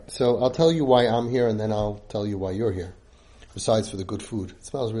So I'll tell you why I'm here, and then I'll tell you why you're here. Besides for the good food. It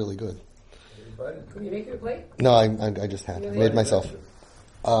smells really good. Can you make your plate? No, I just had. I made myself.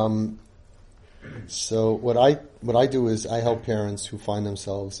 So what I do is I help parents who find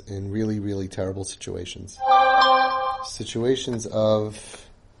themselves in really, really terrible situations. Situations of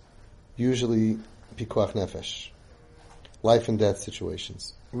usually pikuach nefesh. Life and death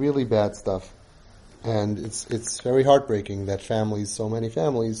situations. Really bad stuff. And it's very heartbreaking that so many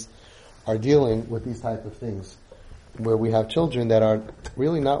families are dealing with these type of things, where we have children that are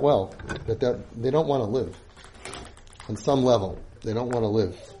really not well, that they don't want to live. On some level, they don't want to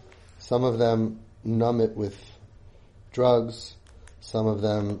live. Some of them numb it with drugs. Some of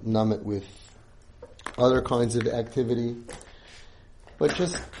them numb it with other kinds of activity. But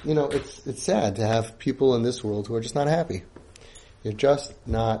just, it's sad to have people in this world who are just not happy. You're just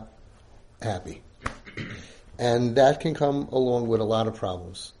not happy. And that can come along with a lot of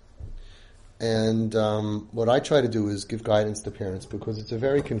problems. And what I try to do is give guidance to parents, because it's a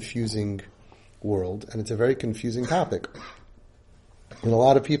very confusing world and it's a very confusing topic. And a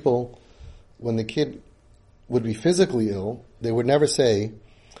lot of people, when the kid would be physically ill, they would never say,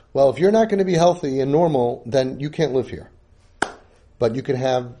 well, if you're not going to be healthy and normal, then you can't live here. But you could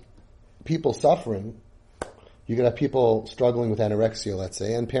have people suffering. You could have people struggling with anorexia, let's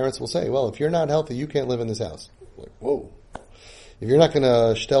say, and parents will say, well, if you're not healthy, you can't live in this house. Like, whoa. If you're not going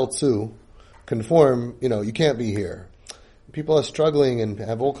to shtel tzu, conform, you can't be here. People are struggling and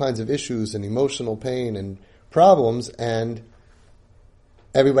have all kinds of issues and emotional pain and problems, and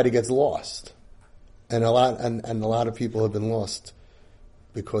everybody gets lost. And a lot of people have been lost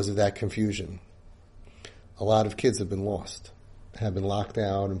because of that confusion. A lot of kids have been lost, have been locked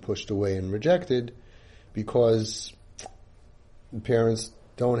out and pushed away and rejected because parents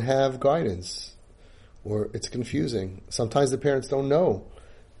don't have guidance, or it's confusing. Sometimes the parents don't know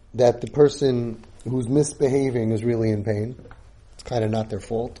that the person who's misbehaving is really in pain. It's kind of not their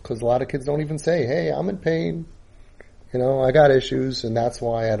fault, because a lot of kids don't even say, hey, I'm in pain. I got issues, and that's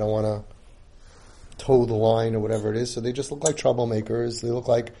why I don't want to toe the line or whatever it is. So they just look like troublemakers. They look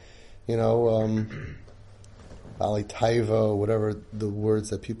like, Bali Taiva, whatever the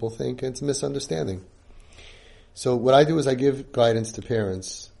words that people think. It's a misunderstanding. So what I do is I give guidance to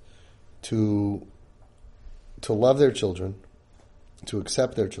parents to love their children, to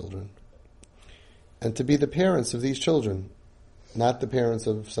accept their children, and to be the parents of these children, not the parents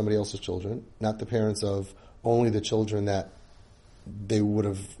of somebody else's children, not the parents of only the children that they would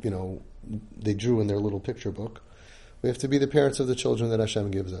have, they drew in their little picture book. We have to be the parents of the children that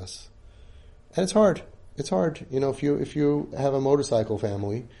Hashem gives us. And it's hard. It's hard. If you have a motorcycle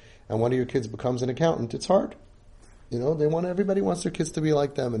family and one of your kids becomes an accountant, it's hard. Everybody wants their kids to be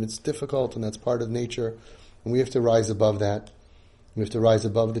like them, and it's difficult, and that's part of nature. And we have to rise above that. We have to rise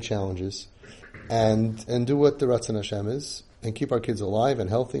above the challenges and do what the Ratzon Hashem is, and keep our kids alive and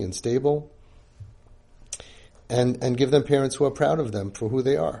healthy and stable, and give them parents who are proud of them for who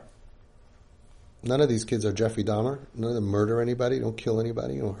they are. None of these kids are Jeffrey Dahmer. None of them murder anybody, don't kill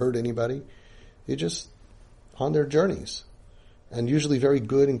anybody, don't hurt anybody. They're just on their journeys, and usually very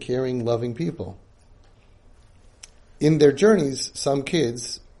good and caring, loving people. In their journeys, some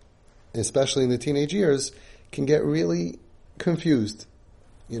kids, especially in the teenage years, can get really confused.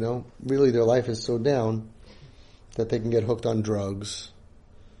 Really their life is so down that they can get hooked on drugs,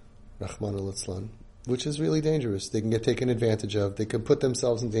 Rahman al-Islam, which is really dangerous. They can get taken advantage of. They can put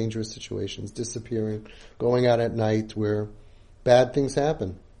themselves in dangerous situations, disappearing, going out at night where bad things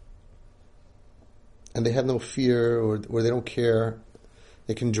happen. And they have no fear, or they don't care.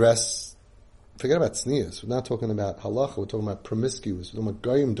 They can dress. Forget about tznius. We're not talking about halacha. We're talking about promiscuous. We're talking about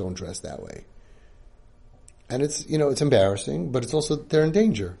goyim don't dress that way. And it's embarrassing, but it's also, they're in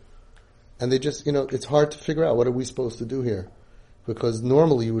danger. And they just, it's hard to figure out, what are we supposed to do here? Because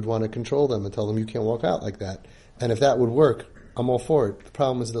normally you would want to control them and tell them you can't walk out like that. And if that would work, I'm all for it. The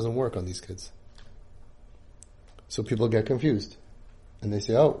problem is it doesn't work on these kids. So people get confused. And they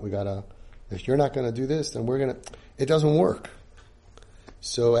say, if you're not going to do this, then it doesn't work.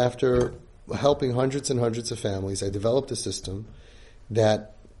 So after helping hundreds and hundreds of families, I developed a system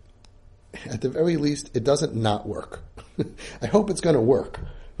that, at the very least, it doesn't not work. I hope it's going to work,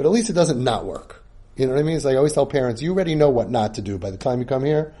 but at least it doesn't not work. You know what I mean? It's like I always tell parents, you already know what not to do. By the time you come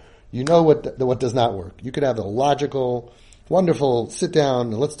here, you know what does not work. You could have a logical, wonderful, sit down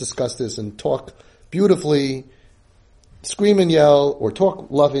and let's discuss this and talk beautifully, scream and yell, or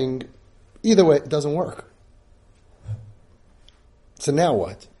talk loving. Either way, it doesn't work. So now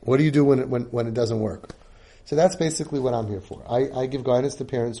what? What do you do when it doesn't work? So that's basically what I'm here for. I give guidance to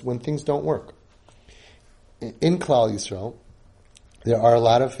parents when things don't work. In Klal Yisrael, there are a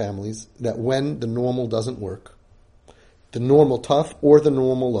lot of families that when the normal doesn't work, the normal tough or the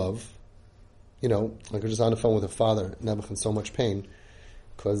normal love, like I was just on the phone with a father, Nebuch, in so much pain,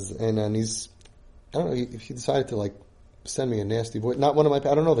 and he's, I don't know, he decided to send me a nasty voice, not one of my,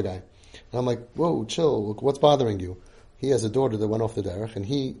 I don't know the guy. And I'm like, whoa, chill, look, what's bothering you? He has a daughter that went off the derech, and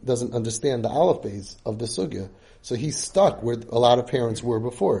he doesn't understand the aleph beis of the sugya. So he's stuck where a lot of parents were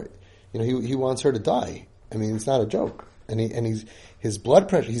before it. He wants her to die. I mean, it's not a joke. And his blood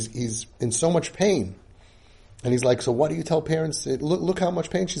pressure, he's in so much pain. And he's like, so what do you tell parents? Look how much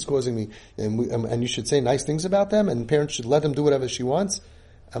pain she's causing me. And you should say nice things about them, and parents should let them do whatever she wants.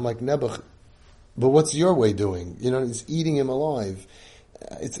 I'm like, Nebuch, but what's your way doing? He's eating him alive.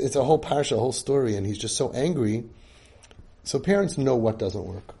 It's a whole parsha, a whole story, and he's just so angry. So parents know what doesn't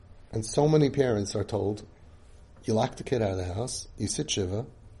work. And so many parents are told, you lock the kid out of the house, you sit shiva.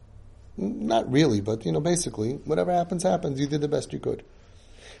 Not really, but basically, whatever happens, happens. You did the best you could.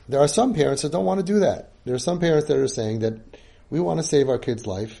 There are some parents that don't want to do that. There are some parents that are saying that we want to save our kid's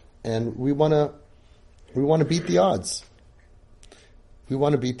life, and we want to beat the odds. We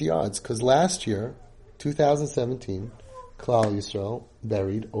want to beat the odds, because last year, 2017, Klal Yisrael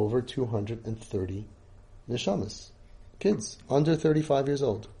buried over 230 neshamas. Kids under 35 years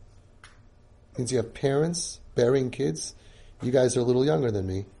old. Means you have parents burying kids. You guys are a little younger than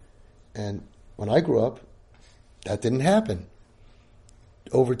me. And when I grew up, that didn't happen.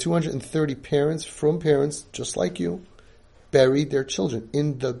 Over 230 parents just like you, buried their children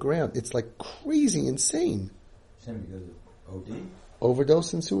in the ground. It's like crazy, insane. Same because of OD?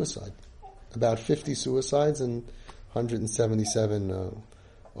 Overdose and suicide. About 50 suicides and 177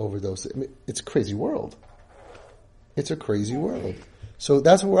 overdoses. I mean, it's a crazy world. It's a crazy world. So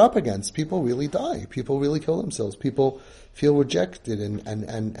that's what we're up against. People really die. People really kill themselves. People feel rejected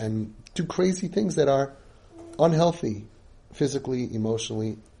and do crazy things that are unhealthy, physically,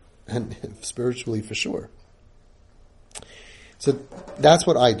 emotionally, and spiritually for sure. So that's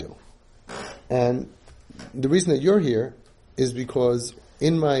what I do. And the reason that you're here is because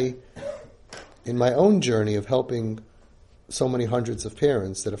in my own journey of helping so many hundreds of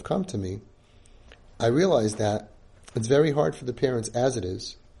parents that have come to me, I realized that it's very hard for the parents as it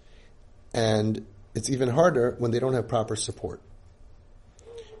is, and it's even harder when they don't have proper support.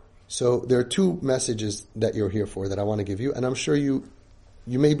 So there are two messages that you're here for that I want to give you, and I'm sure you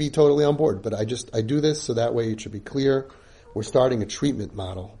may be totally on board, but I do this so that way it should be clear. We're starting a treatment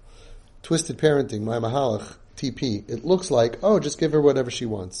model. Twisted Parenting, my Mahalach, TP, it looks like, just give her whatever she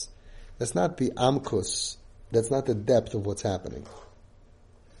wants. That's not the amkus. That's not the depth of what's happening.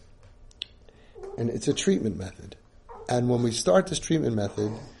 And it's a treatment method. And when we start this treatment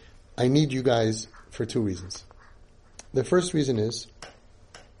method, I need you guys for two reasons. The first reason is,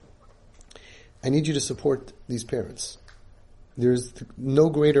 I need you to support these parents. There's no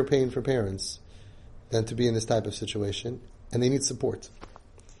greater pain for parents than to be in this type of situation, and they need support.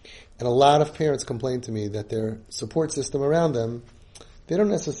 And a lot of parents complain to me that their support system around them, they don't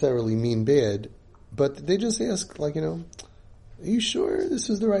necessarily mean bad, but they just ask, are you sure this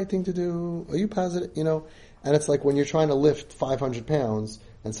is the right thing to do? Are you positive? And it's like when you're trying to lift 500 pounds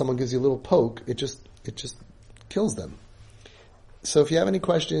and someone gives you a little poke, it just kills them. So if you have any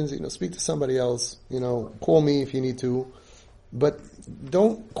questions, speak to somebody else, call me if you need to, but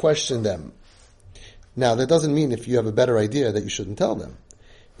don't question them. Now, that doesn't mean if you have a better idea that you shouldn't tell them.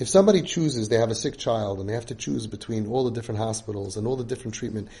 If somebody chooses, they have a sick child and they have to choose between all the different hospitals and all the different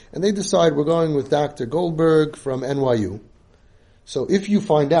treatment, and they decide we're going with Dr. Goldberg from NYU. So if you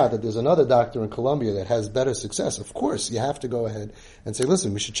find out that there's another doctor in Columbia that has better success, of course, you have to go ahead and say,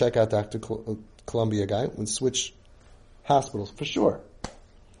 listen, we should check out Dr. Columbia guy and switch hospitals, for sure.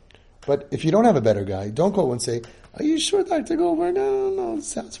 But if you don't have a better guy, don't go and say, are you sure, Dr. Goldberg? No, it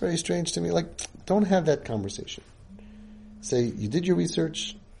sounds very strange to me. Don't have that conversation. Say, you did your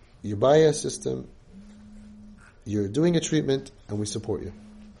research, you're by a system, you're doing a treatment, and we support you.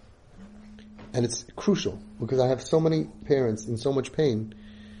 And it's crucial, because I have so many parents in so much pain,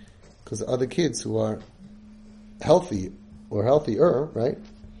 because other kids who are healthy, or healthier, right?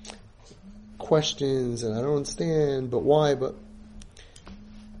 Questions, and I don't understand, but why? But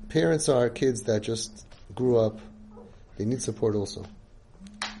parents are kids that just grew up, they need support also.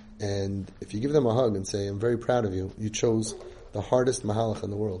 And if you give them a hug and say, I'm very proud of you, you chose the hardest mahalach in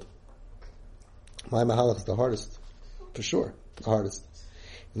the world. My mahalach is the hardest, for sure, the hardest.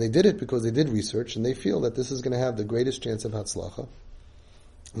 And they did it because they did research, and they feel that this is going to have the greatest chance of hatzlacha.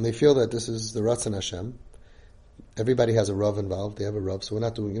 And they feel that this is the Ratzon Hashem. Everybody has a Rav involved. They have a Rav, so you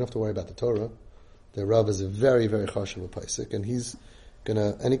don't have to worry about the Torah. The Rav is a very, very chashuv with Paisik, and he's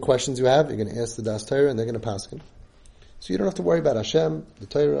any questions you have, you're going to ask the Das Torah, and they're going to pass him. So you don't have to worry about Hashem, the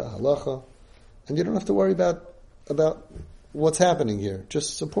Torah, halacha, and you don't have to worry about what's happening here.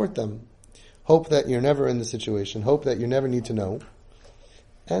 Just support them. Hope that you're never in the situation. Hope that you never need to know.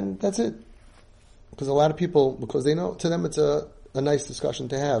 And that's it. Because a lot of people, because they know, to them it's a nice discussion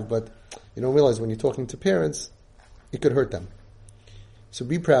to have, but you don't realize when you're talking to parents, it could hurt them. So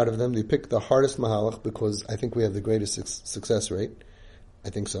be proud of them. They pick the hardest mahalach because I think we have the greatest success rate. I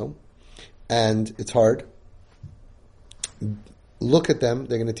think so. And it's hard. Look at them.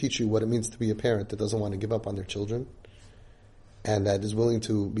 They're going to teach you what it means to be a parent that doesn't want to give up on their children and that is willing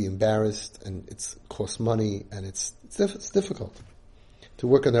to be embarrassed, and it costs money, and it's difficult to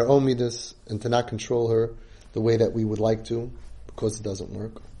work on their own midas and to not control her the way that we would like to because it doesn't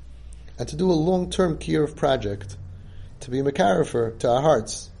work. And to do a long-term kiruv project to be mekarafer to our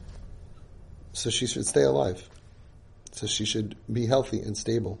hearts so she should stay alive, so she should be healthy and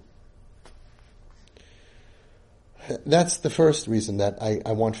stable. That's the first reason that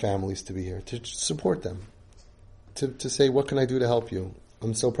I want families to be here, to support them, to say, what can I do to help you?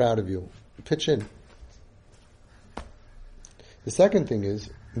 I'm so proud of you. Pitch in. The second thing is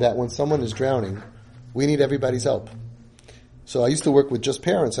that when someone is drowning, we need everybody's help. So I used to work with just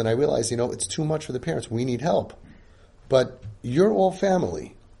parents, and I realized, it's too much for the parents. We need help. But you're all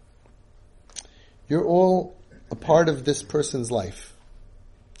family. You're all a part of this person's life.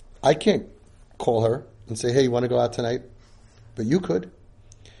 I can't call her and say, hey, you want to go out tonight? But you could.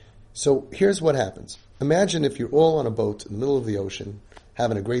 So here's what happens. Imagine if you're all on a boat in the middle of the ocean,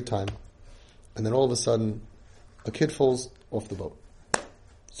 having a great time, and then all of a sudden, a kid falls off the boat.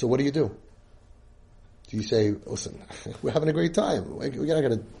 So what do? Do you say, listen, we're having a great time. We're not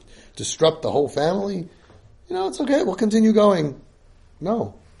going to disrupt the whole family? It's okay, we'll continue going.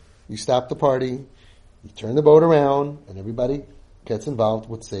 No. You stop the party, you turn the boat around, and everybody gets involved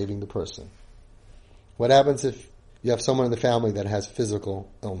with saving the person. What happens if you have someone in the family that has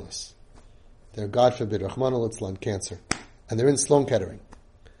physical illness? They're, God forbid, Rahman al-Islam, cancer, and they're in Sloan Kettering.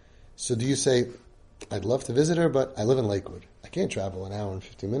 So do you say, I'd love to visit her, but I live in Lakewood. I can't travel an hour and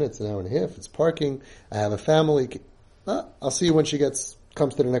 15 minutes, an hour and a half. It's parking. I have a family. I'll see you when she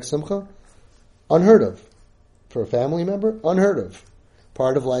comes to the next simcha. Unheard of. For a family member, unheard of.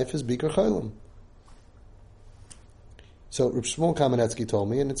 Part of life is Bikur Chaylim. So Reb Shmuel Kamenetsky told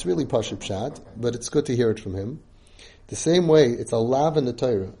me, and it's really Pashut Pshat, but it's good to hear it from him. The same way, it's a lav in the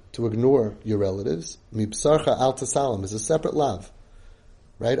Torah to ignore your relatives. Mibsarcha al tasalam is a separate lav.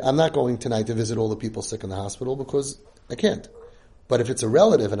 Right? I'm not going tonight to visit all the people sick in the hospital because I can't. But if it's a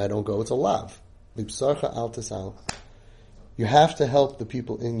relative and I don't go, it's a lav. Mibsarcha al tasalam. You have to help the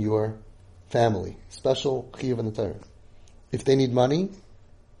people in your family. Special chiyuv in the Torah. If they need money,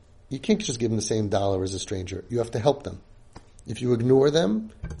 you can't just give them the same dollar as a stranger. You have to help them. If you ignore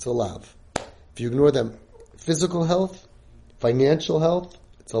them, it's a lav. If you ignore them, physical health, financial health,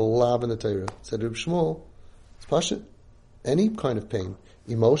 it's a lav in the Torah. Said Reb Shmuel, it's pashut. Any kind of pain,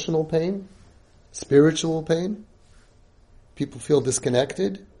 emotional pain, spiritual pain, people feel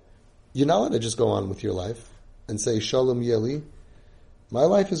disconnected, you're not allowed to just go on with your life and say, Shalom Yeli, my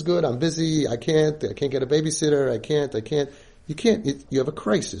life is good, I'm busy, I can't get a babysitter, I can't. You can't, you have a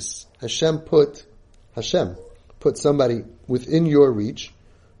crisis. Hashem put somebody within your reach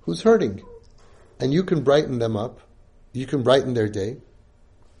who's hurting. And you can brighten them up. You can brighten their day.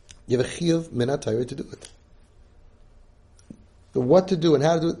 You have a chiyuv min HaTorah to do it. The what to do and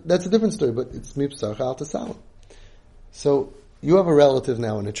how to do it, that's a different story, but it's mipsach al tasalam. So, you have a relative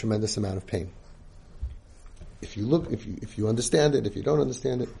now in a tremendous amount of pain. If you understand it, if you don't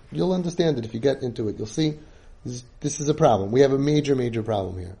understand it, you'll understand it. If you get into it, you'll see this is a problem. We have a major, major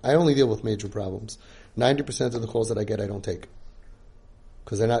problem here. I only deal with major problems. 90% of the calls that I get, I don't take.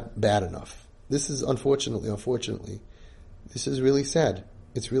 Because they're not bad enough. This is unfortunately, this is really sad.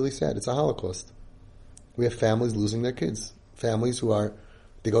 It's really sad. It's a Holocaust. We have families losing their kids. Families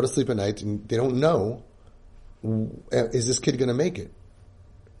they go to sleep at night and they don't know, is this kid going to make it?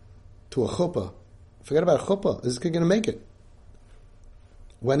 To a chuppah. Forget about a chuppah. Is this kid going to make it?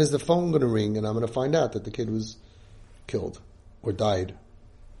 When is the phone going to ring and I'm going to find out that the kid was killed or died?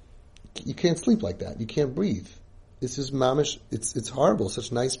 You can't sleep like that. You can't breathe. This is mamish. It's horrible.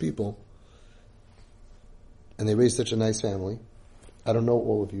 Such nice people. And they raised such a nice family. I don't know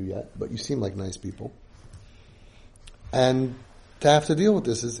all of you yet, but you seem like nice people. And to have to deal with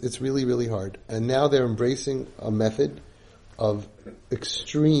this it's really, really hard. And now they're embracing a method of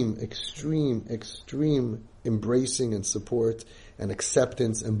extreme embracing and support and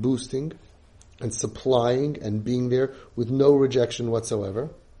acceptance and boosting and supplying and being there with no rejection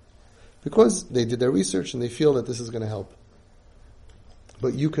whatsoever. Because they did their research and they feel that this is going to help.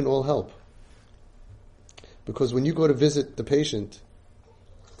 But you can all help. Because when you go to visit the patient,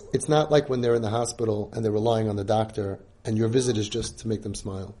 it's not like when they're in the hospital and they're relying on the doctor and your visit is just to make them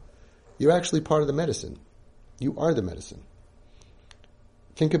smile. You're actually part of the medicine. You are the medicine.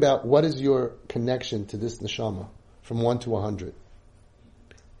 Think about what is your connection to this neshama from 1 to 100.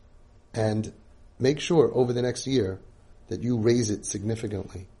 And make sure over the next year that you raise it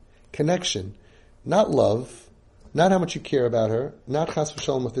significantly. Connection, not love, not how much you care about her, not chas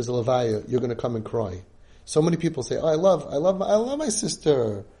v'shalom if there's a levaya, you're going to come and cry. So many people say, "Oh, I love my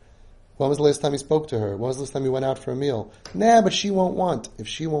sister." When was the last time you spoke to her? When was the last time you went out for a meal? Nah, but she won't want. If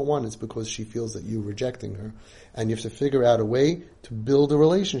she won't want, it's because she feels that you're rejecting her. And you have to figure out a way to build a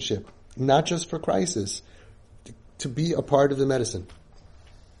relationship, not just for crisis, to be a part of the medicine.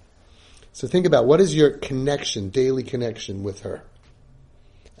 So think about what is your connection, daily connection with her.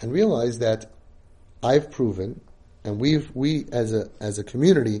 And realize that I've proven, and we as a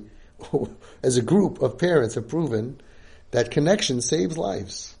community, as a group of parents have proven that connection saves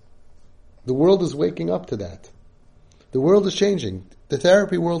lives. The world is waking up to that. The world is changing. The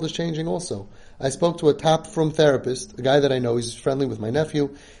therapy world is changing also. I spoke to a top frum therapist, a guy that I know, he's friendly with my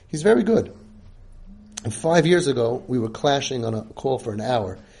nephew. He's very good. And 5 years ago, we were clashing on a call for an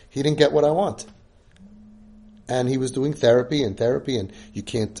hour. He didn't get what I want. And he was doing therapy, and you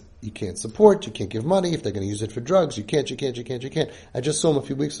can't support, you can't give money, if they're going to use it for drugs, you can't. I just saw him a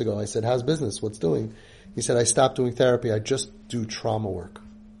few weeks ago. I said, "How's business? What's doing?" He said, "I stopped doing therapy, I just do trauma work."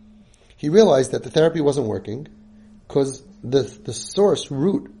 He realized that the therapy wasn't working because the source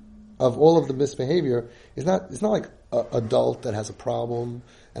root of all of the misbehavior it's not like an adult that has a problem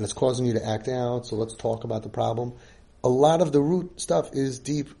and it's causing you to act out, so let's talk about the problem. A lot of the root stuff is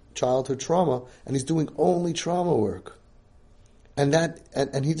deep childhood trauma, and he's doing only trauma work. And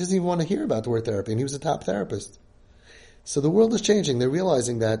he doesn't even want to hear about the word therapy, and he was a top therapist. So the world is changing. They're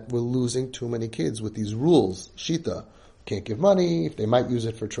realizing that we're losing too many kids with these rules. Shita, can't give money if they might use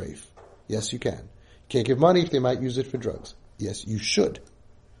it for treif. Yes, you can. Can't give money if they might use it for drugs. Yes, you should.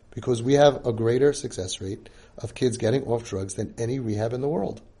 Because we have a greater success rate of kids getting off drugs than any rehab in the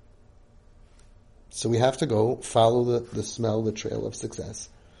world. So we have to go follow the smell, the trail of success.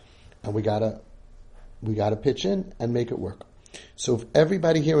 And we gotta pitch in and make it work. So if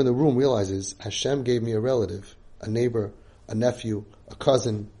everybody here in the room realizes Hashem gave me a relative, a neighbor, a nephew, a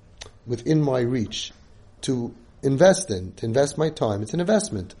cousin within my reach to invest my time, it's an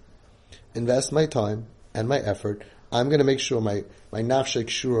investment. Invest my time and my effort. I'm going to make sure my nafshei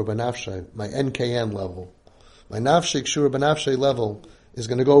kshura b'nafshei, my NKN level, my nafshei kshura b'nafshei level is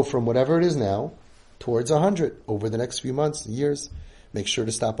going to go from whatever it is now towards 100 over the next few months, years. Make sure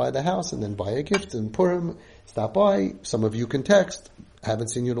to stop by the house and then buy a gift and Purim. Stop by. Some of you can text. Haven't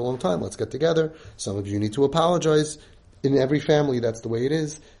seen you in a long time. Let's get together. Some of you need to apologize. In every family, that's the way it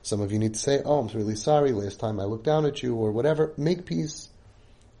is. Some of you need to say, "Oh, I'm really sorry. Last time I looked down at you," or whatever. Make peace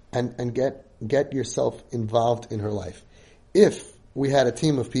and get yourself involved in her life. If we had a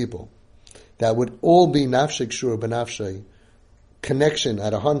team of people that would all be nafshei kshura b'nafshei, connection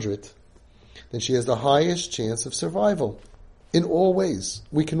at 100, then she has the highest chance of survival. In all ways.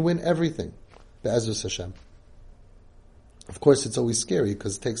 We can win everything. Be'ezus Hashem. Of course, it's always scary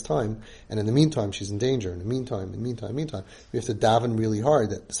because it takes time, and in the meantime, she's in danger. In the meantime, we have to daven really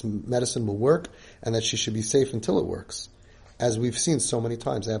hard that this medicine will work and that she should be safe until it works. As we've seen so many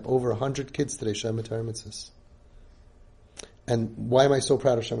times, I have over 100 kids today, Shem Torah Mitzvahs. And why am I so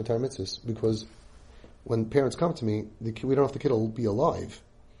proud of Shem Torah Mitzvahs? Because when parents come to me, we don't know if the kid will be alive.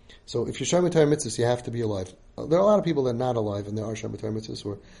 So if you're Shem Torah Mitzvahs, you have to be alive. There are a lot of people that are not alive, and there are Shem Torah Mitzvahs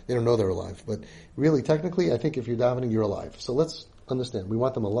where they don't know they're alive. But really, technically, I think if you're davening, you're alive. So let's understand. We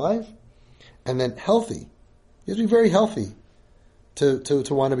want them alive, and then healthy. You have to be very healthy to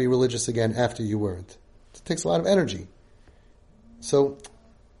want to be religious again after you weren't. It takes a lot of energy. So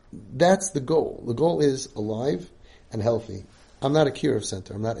that's the goal. The goal is alive and healthy. I'm not a Kiruv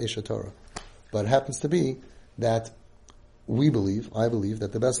center. I'm not Esha Torah. But it happens to be that I believe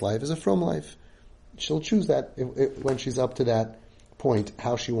that the best life is a frum life. She'll choose that when she's up to that point,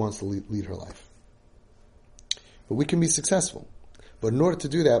 how she wants to lead her life. But we can be successful. But in order to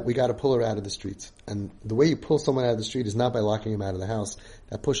do that, we got to pull her out of the streets. And the way you pull someone out of the street is not by locking them out of the house.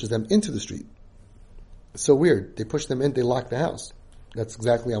 That pushes them into the street. It's so weird. They push them in, they lock the house. That's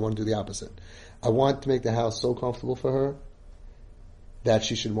exactly, I want to do the opposite. I want to make the house so comfortable for her that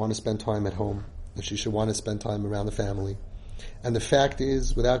she should want to spend time at home, that she should want to spend time around the family. And the fact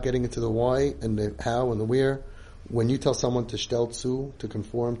is, without getting into the why and the how and the where, when you tell someone to shteltzu, to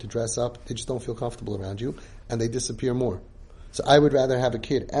conform, to dress up, they just don't feel comfortable around you, and they disappear more. So I would rather have a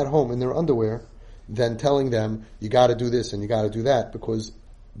kid at home in their underwear than telling them, you got to do this and you got to do that, because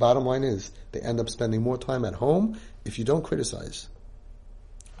Bottom line is, they end up spending more time at home if you don't criticize.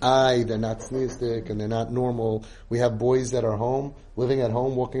 They're not sneistic and they're not normal. We have boys that are home, living at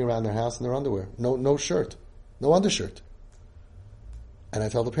home, walking around their house in their underwear. No shirt. No undershirt. And I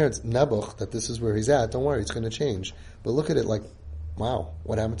tell the parents, Nebuch, that this is where he's at. Don't worry, it's going to change. But look at it like, wow,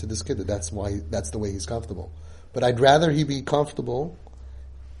 what happened to this kid? That's the way he's comfortable. But I'd rather he be comfortable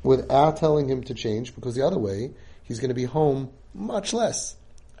without telling him to change, because the other way, he's going to be home much less.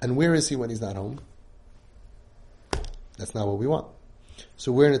 And where is he when he's not home? That's not what we want.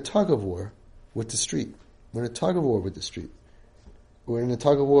 So we're in a tug of war with the street. We're in a tug of war with the street. We're in a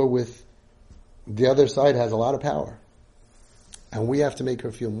tug of war with the other side has a lot of power. And we have to make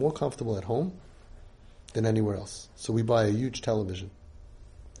her feel more comfortable at home than anywhere else. So we buy a huge television.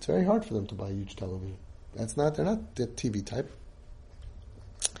 It's very hard for them to buy a huge television. They're not the TV type.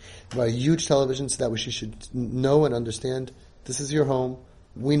 Buy a huge television so that way she should know and understand, this is your home.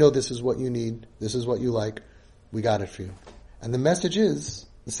 We know this is what you need. This is what you like. We got it for you. And the message is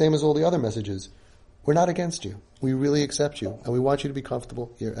the same as all the other messages. We're not against you. We really accept you. And we want you to be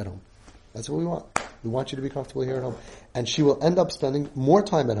comfortable here at home. That's what we want. We want you to be comfortable here at home. And she will end up spending more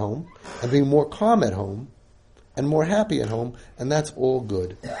time at home and being more calm at home and more happy at home. And that's all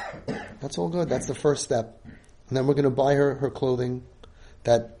good. That's all good. That's the first step. And then we're going to buy her clothing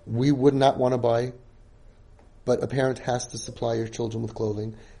that we would not want to buy. But a parent has to supply your children with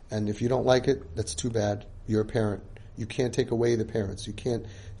clothing. And if you don't like it, that's too bad. You're a parent. You can't take away the parents. You can't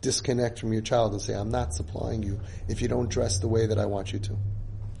disconnect from your child and say, I'm not supplying you if you don't dress the way that I want you to.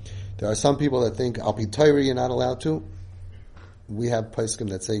 There are some people that think, I'll be Torah, you're not allowed to. We have poskim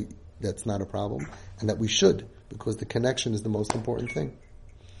that say that's not a problem, and that we should, because the connection is the most important thing.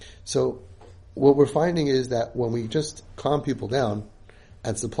 So what we're finding is that when we just calm people down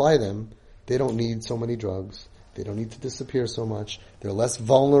and supply them, they don't need so many drugs. They don't need to disappear so much. They're less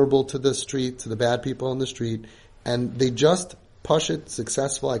vulnerable to the street, to the bad people on the street. And they just push it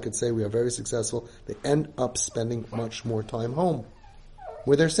successful. I could say we are very successful. They end up spending much more time home,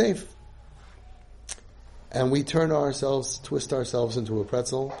 where they're safe. And we twist ourselves into a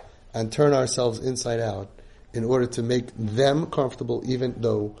pretzel, and turn ourselves inside out in order to make them comfortable, even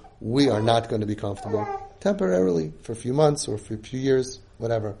though we are not going to be comfortable temporarily, for a few months or for a few years,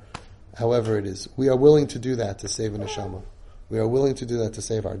 whatever. However it is. We are willing to do that to save a neshama. We are willing to do that to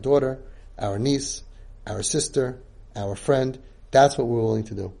save our daughter, our niece, our sister, our friend. That's what we're willing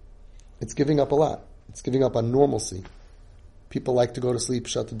to do. It's giving up a lot. It's giving up on normalcy. People like to go to sleep,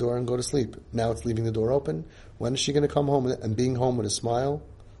 shut the door and go to sleep. Now it's leaving the door open. When is she going to come home and being home with a smile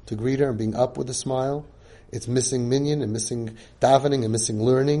to greet her and being up with a smile? It's missing minyan and missing davening and missing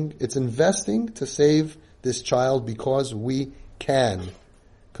learning. It's investing to save this child because we can.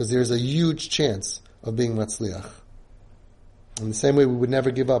 Because there's a huge chance of being matzliach. In the same way we would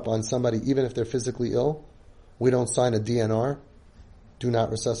never give up on somebody even if they're physically ill. We don't sign a DNR. Do not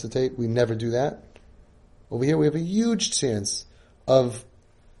resuscitate. We never do that. Over here we have a huge chance of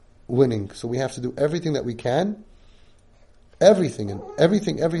winning. So we have to do everything that we can. Everything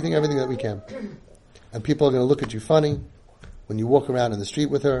that we can. And people are going to look at you funny when you walk around in the street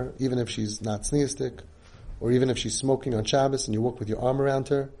with her, even if she's not sneistic, or even if she's smoking on Shabbos and you walk with your arm around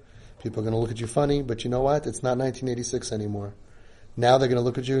her. People are going to look at you funny, but you know what? It's not 1986 anymore. Now they're going to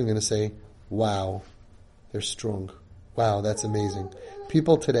look at you and going to say, wow, they're strong. Wow, that's amazing.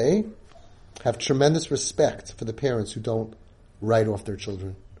 People today have tremendous respect for the parents who don't write off their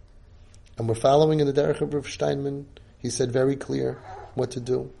children. And we're following in the derech of Rav Steinman. He said very clear what to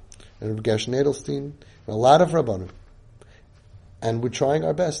do. And Rav Gershon Edelstein, and a lot of Rabbanim. And we're trying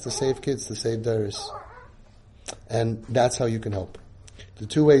our best to save kids, to save daughters. And that's how you can help. The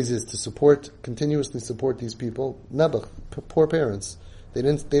two ways is to continuously support these people. Nebuch, poor parents. They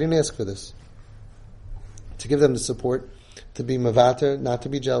didn't ask for this. To give them the support, to be mavater, not to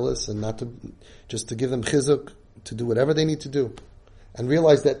be jealous, and just to give them chizuk, to do whatever they need to do. And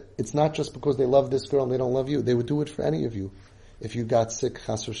realize that it's not just because they love this girl and they don't love you. They would do it for any of you. If you got sick,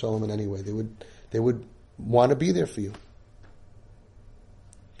 chas v'shalom, in any way, they would want to be there for you.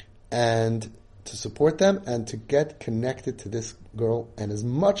 And to support them and to get connected to this girl, and as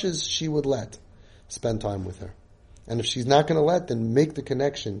much as she would let, spend time with her. And if she's not going to let, then make the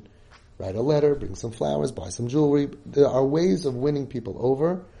connection. Write a letter, bring some flowers, buy some jewelry. There are ways of winning people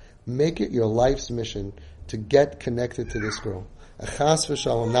over. Make it your life's mission to get connected to this girl. A chas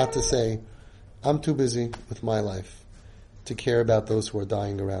v'shalom, not to say, I'm too busy with my life to care about those who are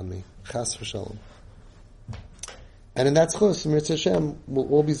dying around me. Chas v'shalom. And in that schus, Mirz Hashem, we'll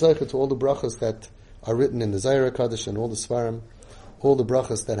all be zeicha to all the brachas that are written in the Zohar HaKadosh and all the Svarim, all the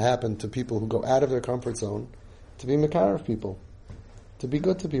brachas that happen to people who go out of their comfort zone to be mekar of people, to be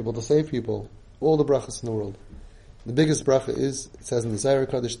good to people, to save people, all the brachas in the world. The biggest bracha is, it says in the Zohar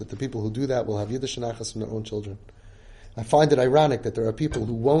Kodesh, that the people who do that will have Yiddish and Achas from their own children. I find it ironic that there are people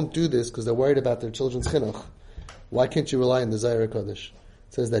who won't do this because they're worried about their children's chinuch. Why can't you rely on the Zohar Kodesh?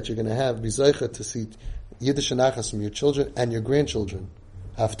 It says that you're going to have bizoicha to see Yiddish and Achas from your children and your grandchildren.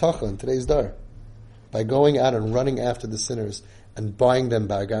 Haftacha in today's dar. By going out and running after the sinners and buying them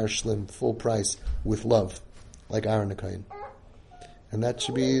by Agar Shlim, full price, with love, like Aaron Akayin. And that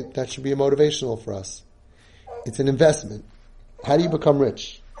should be a motivational for us. It's an investment. How do you become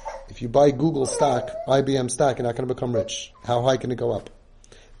rich? If you buy Google stock, IBM stock, you're not going to become rich. How high can it go up?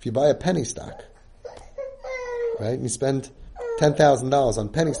 If you buy a penny stock, right, and you spend $10,000 on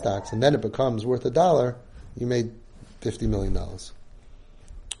penny stocks, and then it becomes worth $1, you made $50 million.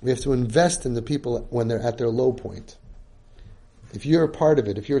 We have to invest in the people when they're at their low point. If you're a part of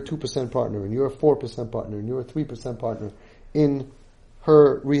it, if you're a 2% partner, and you're a 4% partner, and you're a 3% partner in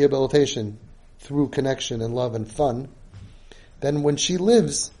her rehabilitation through connection and love and fun, then when she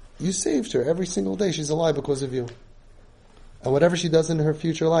lives, you saved her every single day. She's alive because of you. And whatever she does in her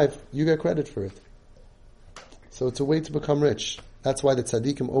future life, you get credit for it. So it's a way to become rich. That's why the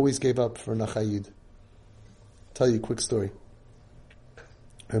tzaddikim always gave up for Nachayid. I'll tell you a quick story.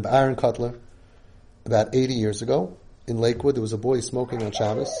 Rabbi Aaron Kotler, about 80 years ago, in Lakewood, there was a boy smoking on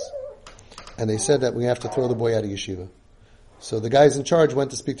Shabbos, and they said that we have to throw the boy out of yeshiva. So the guys in charge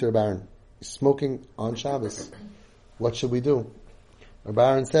went to speak to Rabbi Aaron. He's smoking on Shabbos. What should we do?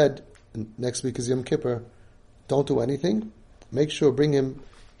 Rabbi Aaron said, next week is Yom Kippur, don't do anything. Make sure, bring him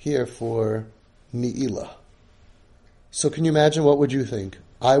here for Ni'ilah. So can you imagine, what would you think?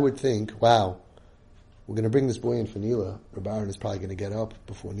 I would think, wow, we're going to bring this boy in for Ni'ilah. Rabbi Aaron is probably going to get up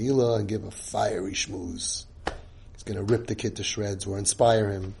before Ni'ilah and give a fiery schmooze. He's going to rip the kid to shreds or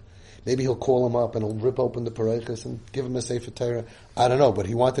inspire him. Maybe he'll call him up and he'll rip open the parachas and give him a Sefer Torah. I don't know, but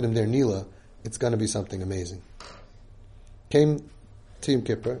he wanted him there Ni'ilah. It's going to be something amazing. Came to Yom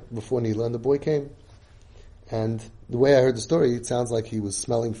Kippur before Ni'ilah, and the boy came. And the way I heard the story, it sounds like he was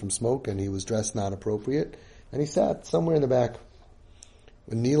smelling from smoke and he was dressed not appropriate. And he sat somewhere in the back.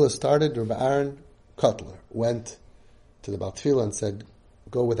 When Ni'ilah started, Rabbi Aaron Kotler went to the Bal Tefillah and said,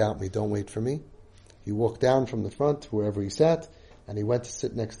 go without me, don't wait for me. He walked down from the front, wherever he sat, and he went to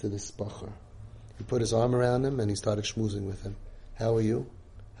sit next to this bacher. He put his arm around him and he started schmoozing with him. How are you?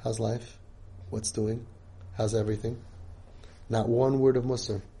 How's life? What's doing? How's everything? Not one word of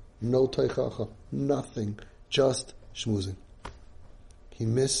Musar. No teichacha. Nothing. Just schmoozing. He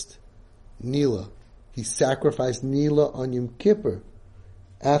missed Ni'ilah. He sacrificed Ni'ilah on Yom Kippur.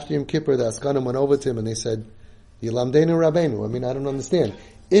 After Yom Kippur, the Askanim went over to him and they said, Yilamdeinu Rabbeinu. I mean, I don't understand.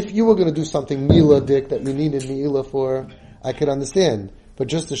 If you were going to do something Ni'ilah, Dick, that we needed Ni'ilah for, I could understand. But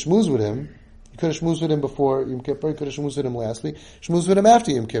just to schmooze with him, you could have schmoozed with him before Yom Kippur, you could have schmoozed with him last week, schmoozed with him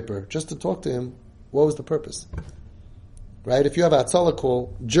after Yom Kippur, just to talk to him. What was the purpose? Right? If you have a Hatzalah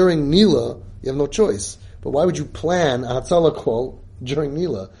call during Ni'ilah, you have no choice. But why would you plan a Hatzalah call during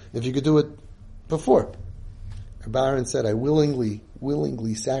Ni'ilah if you could do it before? Rabbi Aaron said, I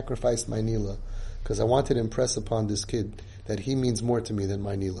willingly sacrificed my Ni'ilah because I wanted to impress upon this kid that he means more to me than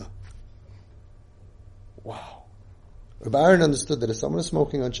my Ni'ilah. Wow. Rabbi Aaron understood that if someone is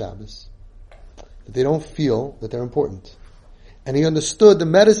smoking on Shabbos, that they don't feel that they're important. And he understood the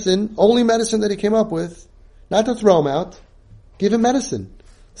medicine, only medicine that he came up with, not to throw him out, give him medicine.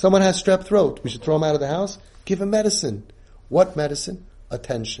 Someone has strep throat, we should throw him out of the house, give him medicine. What medicine?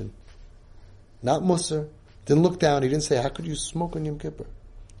 Attention. Not Musar. Didn't look down, he didn't say, how could you smoke on Yom Kippur?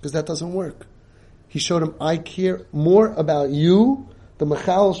 Because that doesn't work. He showed him, I care more about you, the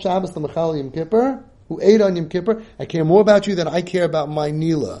Mechal Shabbos, the Mechal Yom Kippur, who ate on Yom Kippur. I care more about you than I care about my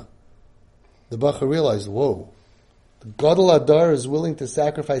Ni'ilah. The Bacha realized, whoa, the Gadol Adar is willing to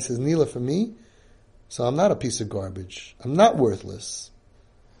sacrifice his Ni'ilah for me, so I'm not a piece of garbage. I'm not worthless.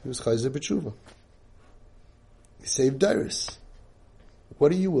 He was Chayzer B'tshuva. He saved Dairis.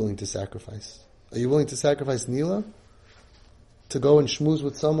 What are you willing to sacrifice? Are you willing to sacrifice Ni'ilah? To go and schmooze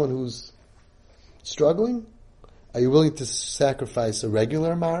with someone who's struggling? Are you willing to sacrifice a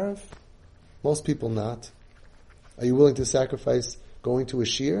regular Marav? Most people not. Are you willing to sacrifice going to a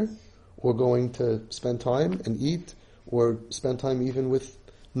shir? Or going to spend time and eat? Or spend time even with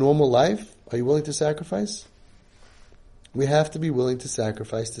normal life? Are you willing to sacrifice? We have to be willing to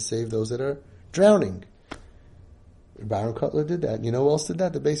sacrifice to save those that are drowning. Baron Kotler did that. You know who else did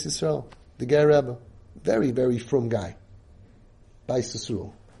that? The Beis Yisrael. The Ger Rebbe. Very, very frum guy. Beis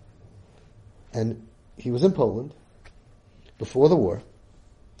Yisrael. And he was in Poland before the war.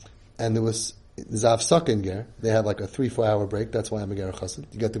 And there was Zav Suck in Ger. They have like a 3-4 hour break. That's why I'm a Ger Chassid.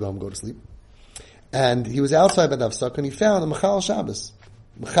 You get to go home and go to sleep. And he was outside Benavsuk, and he found a Mechal Shabbos,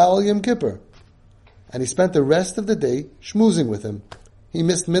 Mechal Yom Kippur. And he spent the rest of the day schmoozing with him. He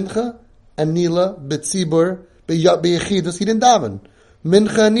missed Mincha and Nila, B'tzibur, B'yechidus. He didn't daven.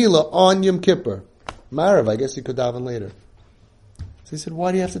 Mincha and Nila on Yom Kippur. Marav, I guess he could daven later. So he said,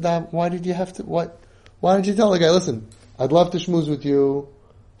 why do you have to daven? Why did you tell the guy, listen, I'd love to schmooze with you.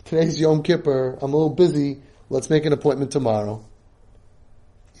 Today's Yom Kippur. I'm a little busy. Let's make an appointment tomorrow.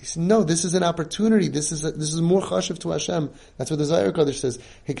 He said, no, this is an opportunity. This is more chashuv to Hashem. That's what the Zohar Kodesh says.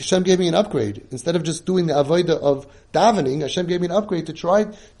 Hey, Hashem gave me an upgrade. Instead of just doing the avodah of davening, Hashem gave me an upgrade to try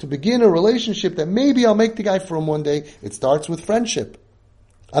to begin a relationship that maybe I'll make the guy from one day. It starts with friendship.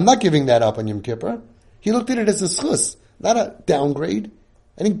 I'm not giving that up on Yom Kippur. He looked at it as a schus, not a downgrade.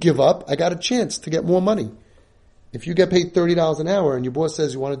 I didn't give up. I got a chance to get more money. If you get paid $30 an hour and your boss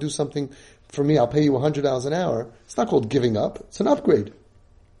says you want to do something for me, I'll pay you $100 an hour. It's not called giving up. It's an upgrade.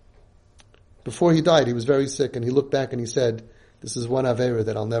 Before he died, he was very sick, and he looked back and he said, this is one avera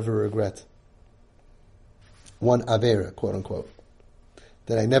that I'll never regret. One avera, quote unquote,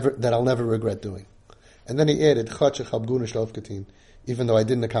 that I'll never regret doing. And then he added, even though I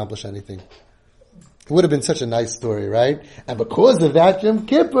didn't accomplish anything. It would have been such a nice story, right? And because of that, Yom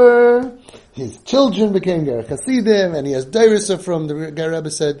Kippur, his children became Ger Chasidim, and he has Dairisa from the Ger Rebbe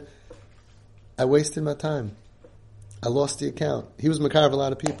said, I wasted my time. I lost the account. He was Makar of a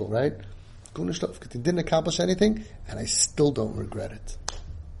lot of people, right? Didn't accomplish anything, and I still don't regret it.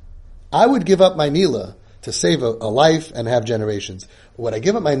 I would give up my Nila to save a life and have generations. Would I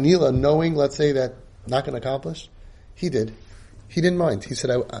give up my Nila knowing, let's say, that not going to accomplish? He did. He didn't mind. He said,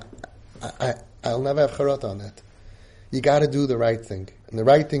 I'll never have charata on that. You got to do the right thing. And the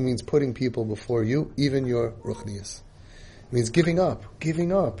right thing means putting people before you, even your ruchnias. It means giving up.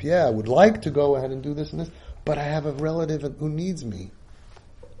 Giving up. Yeah, I would like to go ahead and do this and this, but I have a relative who needs me.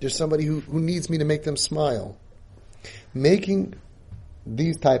 There's somebody who needs me to make them smile. Making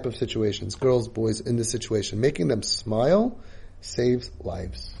these type of situations, girls, boys in this situation, making them smile saves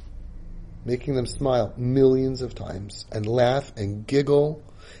lives. Making them smile millions of times and laugh and giggle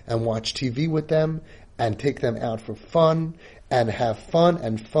and watch TV with them and take them out for fun and have fun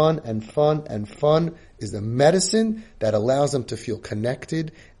and fun and fun and fun is the medicine that allows them to feel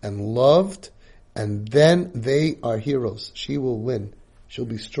connected and loved, and then they are heroes. She will win. She'll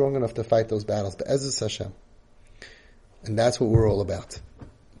be strong enough to fight those battles. But Be'ezus Hashem. And that's what we're all about.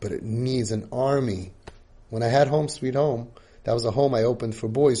 But it needs an army. When I had Home Sweet Home, that was a home I opened for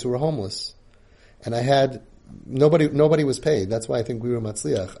boys who were homeless. And I had, nobody was paid. That's why I think we were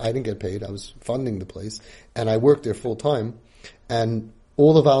Matzliach. I didn't get paid. I was funding the place. And I worked there full time. And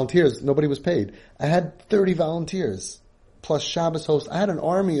all the volunteers, nobody was paid. I had 30 volunteers, plus Shabbos hosts. I had an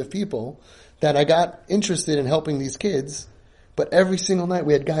army of people that I got interested in helping these kids. But every single night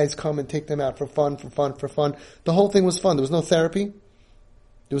we had guys come and take them out for fun. The whole thing was fun. There was no therapy.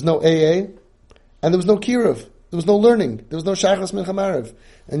 There was no AA. And there was no kiruv. There was no learning. There was no shachas mincha marav.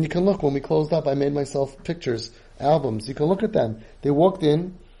 And you can look, when we closed up, I made myself pictures, albums. You can look at them. They walked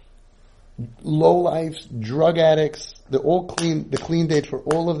in, lowlifes, drug addicts. They're all clean. The clean date for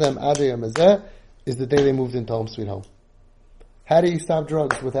all of them, Adei Amazeh, is the day they moved into Home Sweet Home. How do you stop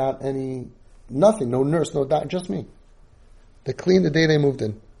drugs without nothing, no nurse, no doctor, just me. They cleaned the day they moved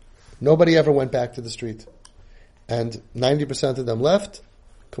in. Nobody ever went back to the street. And 90% of them left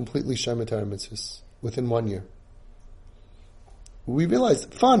completely shemitah mitzvahs within 1 year. We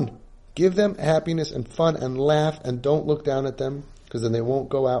realized, fun. Give them happiness and fun and laugh and don't look down at them because then they won't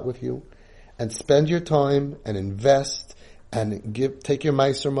go out with you. And spend your time and invest and take your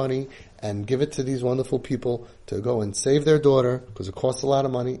meiser money and give it to these wonderful people to go and save their daughter because it costs a lot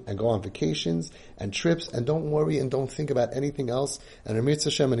of money and go on vacations and trips and don't worry and don't think about anything else. And Amir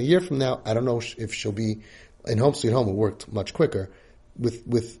Hashem, in a year from now, I don't know if she'll be in Home Sweet Home. It worked much quicker. With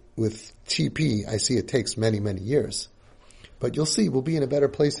TP, I see it takes many, many years. But you'll see, we'll be in a better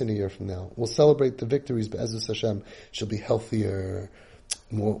place in a year from now. We'll celebrate the victories, Be'ezus Hashem. She'll be healthier,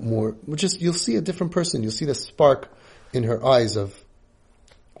 more, you'll see a different person. You'll see the spark in her eyes of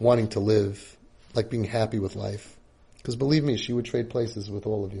wanting to live, like being happy with life. Because believe me, she would trade places with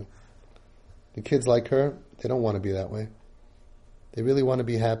all of you. The kids like her, they don't want to be that way. They really want to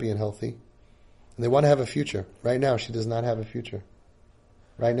be happy and healthy. And they want to have a future. Right now, she does not have a future.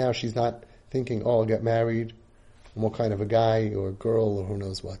 Right now, she's not thinking, I'll get married, and what kind of a guy or a girl or who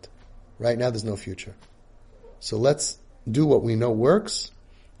knows what. Right now, there's no future. So let's do what we know works.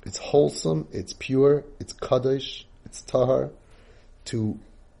 It's wholesome, it's pure, it's kaddish, it's tahar. To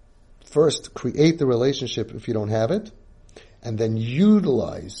first create the relationship if you don't have it, and then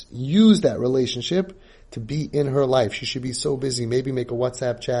use that relationship to be in her life. She should be so busy. Maybe make a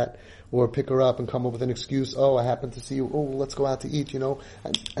WhatsApp chat or pick her up and come up with an excuse. Oh, I happened to see you. Oh, let's go out to eat.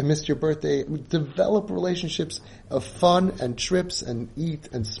 I missed your birthday. Develop relationships of fun and trips and eat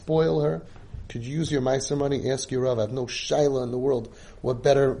and spoil her. Could you use your Meiser money? Ask your Rav. I have no shaila in the world. What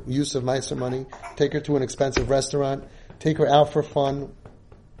better use of Meiser money? Take her to an expensive restaurant. Take her out for fun.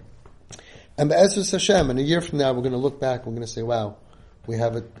 And Be'ezus Hashem, in a year from now, we're going to look back. We're going to say, wow, we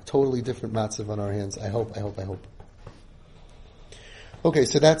have a totally different matzav on our hands. I hope. Okay,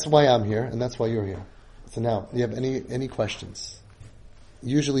 so that's why I'm here, and that's why you're here. So now, do you have any questions?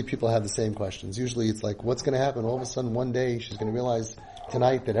 Usually people have the same questions. Usually it's like, what's going to happen? All of a sudden, one day, she's going to realize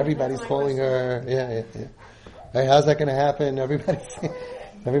tonight that everybody's calling her. Yeah. Hey, how's that going to happen?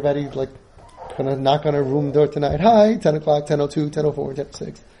 Everybody's like, going to knock on her room door tonight. Hi, 10 o'clock, 10:02, 10:04,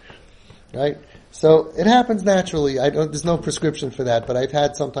 10:06. Right? So it happens naturally. There's no prescription for that, but I've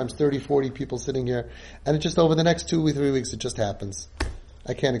had sometimes 30, 40 people sitting here, and it just over the next 2 or 3 weeks, it just happens.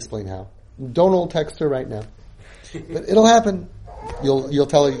 I can't explain how. Don't all text her right now. But it'll happen. You'll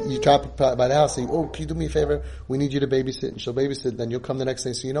tell her, you drop by the house, saying, oh, can you do me a favor? We need you to babysit, and she'll babysit. Then you'll come the next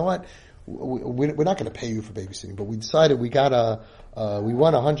day and say, you know what? We're not going to pay you for babysitting, but we decided we won a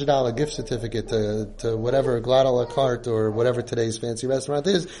 $100 gift certificate to whatever Glad a la carte or whatever today's fancy restaurant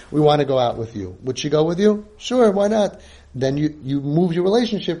is. We want to go out with you. Would she go with you? Sure, why not? Then you move your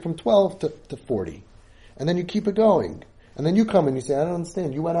relationship from 12 to 40. And then you keep it going. And then you come and you say, I don't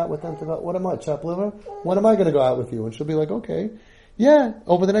understand. You went out with them to go, what am I, chopped liver? When am I going to go out with you? And she'll be like, okay. Yeah,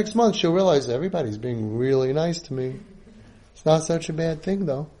 over the next month she'll realize everybody's being really nice to me. It's not such a bad thing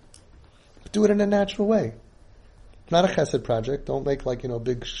though. Do it in a natural way. Not a chesed project. Don't make big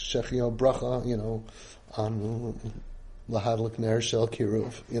bracha, on lahadlik ner shel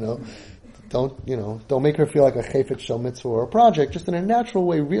kiruv, Don't make her feel like a chefet shel mitzvah or a project. Just in a natural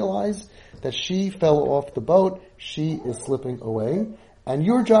way, realize that she fell off the boat. She is slipping away. And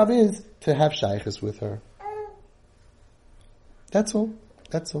your job is to have shaychus with her. That's all.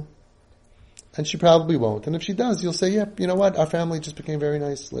 And she probably won't. And if she does, you'll say, yep, you know what? Our family just became very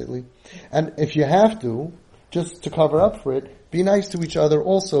nice lately. And if you have to, just to cover up for it, be nice to each other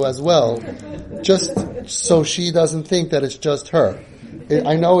also as well. Just so she doesn't think that it's just her.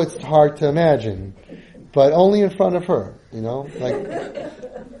 I know it's hard to imagine, but only in front of her,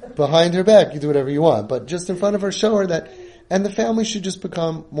 like behind her back, you do whatever you want, but just in front of her, show her that, and the family should just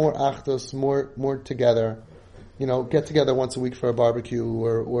become more achdos, more together. Get together once a week for a barbecue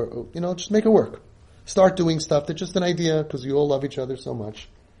or just make it work. Start doing stuff that's just an idea because you all love each other so much.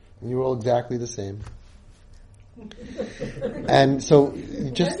 And you're all exactly the same. And so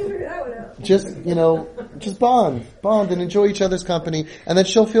just bond and enjoy each other's company, and then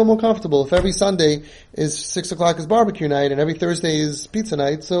she'll feel more comfortable. If every Sunday is 6 o'clock is barbecue night and every Thursday is pizza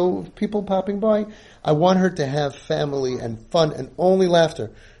night, so people popping by, I want her to have family and fun and only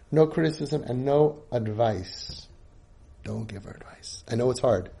laughter. No criticism and no advice. Don't give her advice. I know it's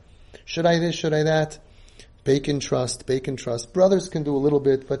hard. Should I this? Should I that? Bacon trust. Brothers can do a little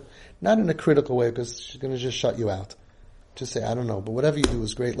bit, but not in a critical way because she's going to just shut you out. Just say, I don't know, but whatever you do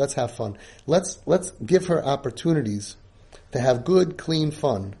is great. Let's have fun. Let's give her opportunities to have good, clean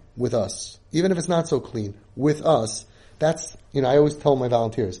fun with us. Even if it's not so clean, with us. That's, I always tell my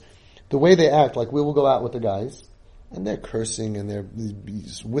volunteers, the way they act, like we will go out with the guys, and they're cursing and they're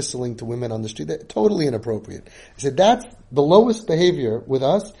whistling to women on the street. They're totally inappropriate. I said, that's the lowest behavior with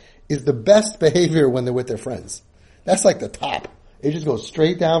us is the best behavior when they're with their friends. That's like the top. It just goes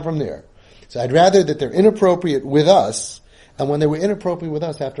straight down from there. So I'd rather that they're inappropriate with us, and when they were inappropriate with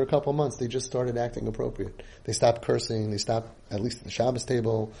us after a couple of months, they just started acting appropriate. They stopped cursing, they stopped, at least at the Shabbos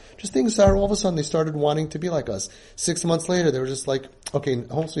table, just things started, all of a sudden they started wanting to be like us. 6 months later, they were just like, okay,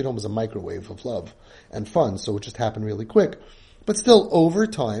 Home Sweet Home was a microwave of love and fun, so it just happened really quick. But still, over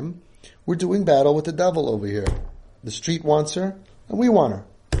time, we're doing battle with the devil over here. The street wants her, and we want her.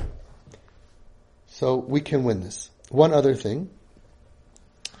 So we can win this. One other thing,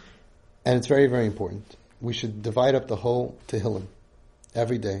 and it's very, very important. We should divide up the whole Tehillim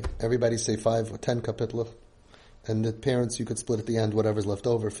every day. Everybody say 5 or 10 kapitlah. And the parents, you could split at the end whatever's left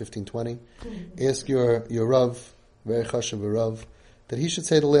over, 15, 20. Ask your Rav, very chashuv Rav, that he should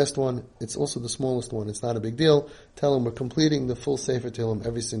say the last one. It's also the smallest one. It's not a big deal. Tell him we're completing the full Sefer Tehillim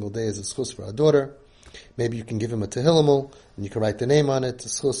every single day as a schus for our daughter. Maybe you can give him a Tehillimul, and you can write the name on it, a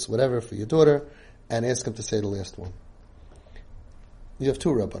schus, whatever, for your daughter, and ask him to say the last one. You have 2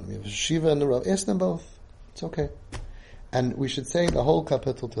 Rabbanim. You have Shiva and the Rav. Ask them both. It's okay. And we should say the whole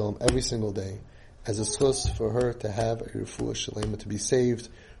kapitel Tehillim every single day as a schus for her to have a refuah shalema, to be saved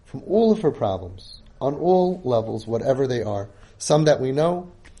from all of her problems. on all levels, whatever they are. Some that we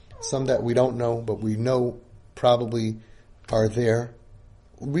know, some that we don't know, but we know probably are there.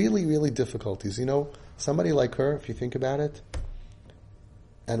 Really, really difficulties. Somebody like her, if you think about it,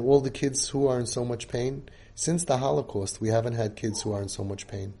 and all the kids who are in so much pain. Since the Holocaust, we haven't had kids who are in so much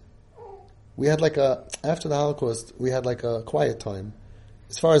pain. We had after the Holocaust, we had a quiet time.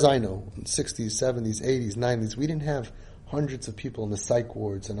 As far as I know, in the 60s, 70s, 80s, 90s, we didn't have hundreds of people in the psych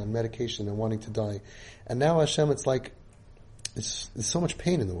wards and on medication and wanting to die. And now, Hashem, there's so much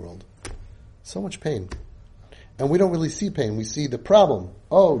pain in the world. So much pain. And we don't really see pain. We see the problem.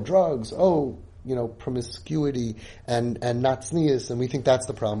 Oh, drugs. Oh, promiscuity and not tznius, and we think that's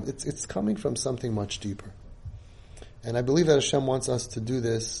the problem. It's coming from something much deeper. And I believe that Hashem wants us to do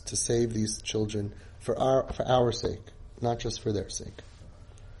this to save these children for our sake, not just for their sake.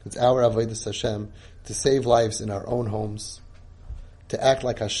 It's our avodas Hashem to save lives in our own homes, to act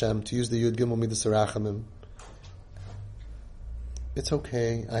like Hashem, to use the Yud Gimel Midas Rachamim. It's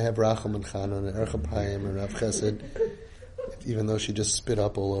okay. I have Racham and Chanan and Erech Apayim and Rav Chesed, even though she just spit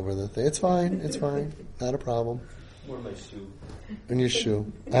up all over the thing. It's fine. Not a problem. Or my shoe. In your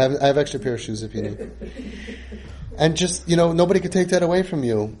shoe. I have extra pair of shoes if you need. And just, nobody could take that away from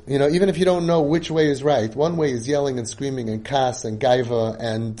you. Even if you don't know which way is right. One way is yelling and screaming and kas and gaiva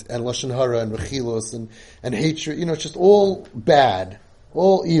and lashon hara and rechilos and hatred. It's just all bad,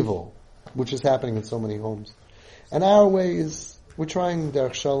 all evil, which is happening in so many homes. And our way is, we're trying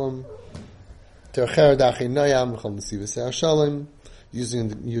derech shalom, derech dachi noyam, chol nesivas shalom, using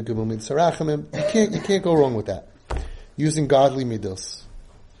the Yugimul Midas Harachamim. You can't go wrong with that. Using godly midos.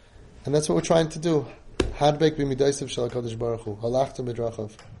 And that's what we're trying to do. Hadbek b'midaisav shel HaKadosh Baruch Hu. Halachta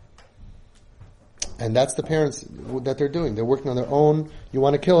midrachav. And that's the parents that they're doing. They're working on their own. You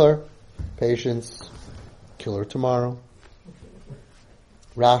want to kill her? Patience. Kill her tomorrow.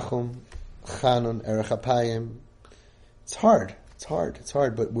 Rachum, Chanun, Erech Apayim. It's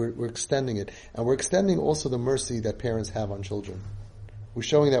hard, but we're extending it. And we're extending also the mercy that parents have on children. We're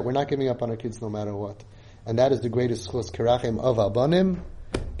showing that we're not giving up on our kids no matter what. And that is the greatest schus. Kerachim av abanim,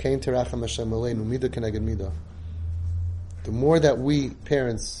 kein terachim Hashem aleinu, mida keneged mida. The more that we,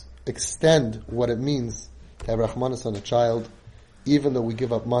 parents, extend what it means to have rachmanis on a child, even though we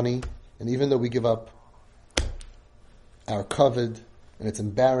give up money, and even though we give up our kavod, and it's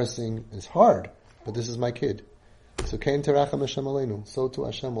embarrassing, and it's hard, but this is my kid. So kein terachim Hashem aleinu. So too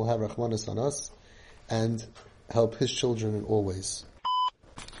Hashem will have rachmanis on us, and help His children in all ways.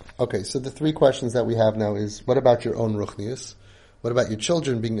 Okay, so the three questions that we have now is, what about your own ruchnius? What about your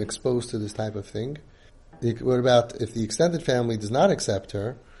children being exposed to this type of thing? What about if the extended family does not accept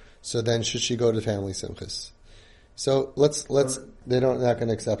her, so then should she go to family simchas? So they're not going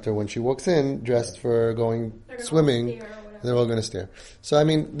to accept her when she walks in dressed for going swimming. They're all going to stare. So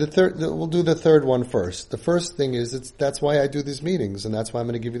we'll do the third one first. The first thing is, that's why I do these meetings, and that's why I'm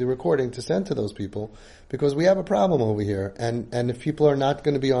going to give you the recording to send to those people, because we have a problem over here, and if people are not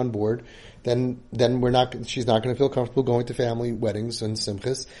going to be on board, then she's not going to feel comfortable going to family weddings and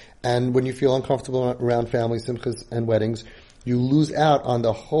simchas, and when you feel uncomfortable around family simchas and weddings, you lose out on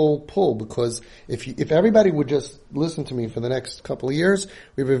the whole pull, because if everybody would just listen to me for the next couple of years,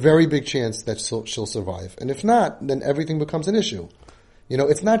 we have a very big chance that she'll survive. And if not, then everything becomes an issue.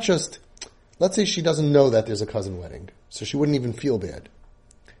 It's not just, let's say she doesn't know that there's a cousin wedding, so she wouldn't even feel bad.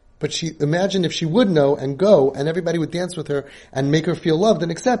 But imagine if she would know and go, and everybody would dance with her and make her feel loved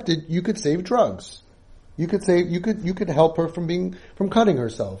and accepted, you could save drugs. You could help her from cutting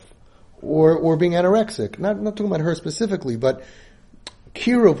herself. Or being anorexic. Not talking about her specifically, but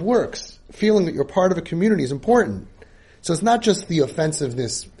kiruv works. Feeling that you're part of a community is important. So it's not just the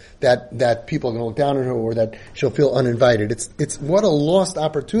offensiveness that people are going to look down on her or that she'll feel uninvited. It's what a lost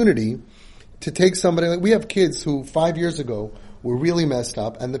opportunity to take somebody. We have kids who 5 years ago were really messed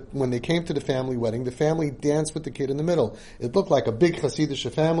up, and when they came to the family wedding, the family danced with the kid in the middle. It looked like a big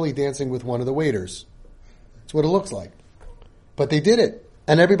Hasidic family dancing with one of the waiters. That's what it looks like. But they did it.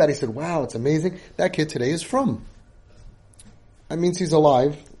 And everybody said, wow, it's amazing. That kid today is from. That means he's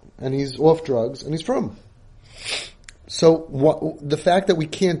alive, and he's off drugs, and he's from. So the fact that we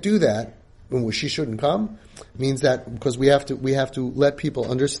can't do that, when she shouldn't come, means that because we have to let people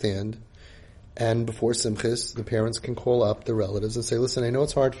understand, and before Simchis, the parents can call up the relatives and say, listen, I know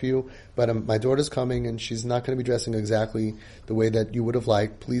it's hard for you, but my daughter's coming and she's not going to be dressing exactly the way that you would have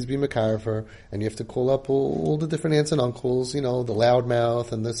liked. Please be makar of her. And you have to call up all the different aunts and uncles, the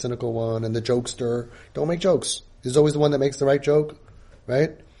loudmouth and the cynical one and the jokester. Don't make jokes. There's always the one that makes the right joke,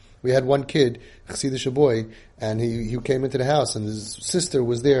 right? We had one kid, Chassidish boy, and he came into the house, and his sister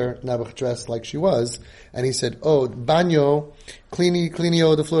was there, Nabuch dressed like she was, and he said, "Oh, banyo,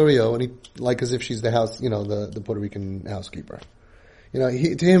 cleanio de florio," and he, like as if she's the house, the Puerto Rican housekeeper. To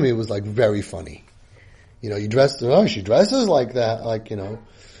him it was like very funny. She dresses like that,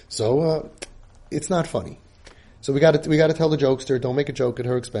 So, it's not funny. So we got to tell the jokester, don't make a joke at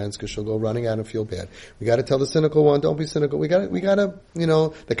her expense because she'll go running out and feel bad. We got to tell the cynical one, don't be cynical. We got to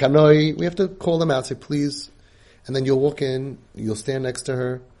the kanoi, we have to call them out, say please, and then you'll walk in, you'll stand next to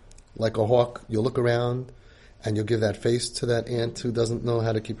her like a hawk, you'll look around, and you'll give that face to that aunt who doesn't know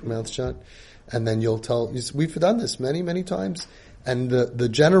how to keep her mouth shut, and then you'll tell. We've done this many, many times, and the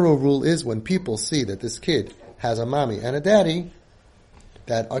general rule is when people see that this kid has a mommy and a daddy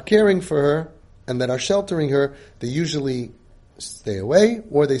that are caring for her and that are sheltering her, they usually stay away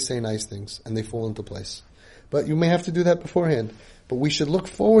or they say nice things and they fall into place. But you may have to do that beforehand. But we should look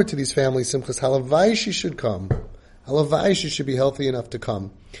forward to these family simchas. Halavai she should come. Halavai she should be healthy enough to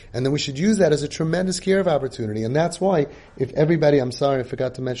come. And then we should use that as a tremendous care of opportunity. And that's why if everybody, I'm sorry I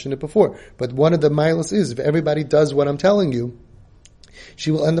forgot to mention it before, but one of the milas is if everybody does what I'm telling you,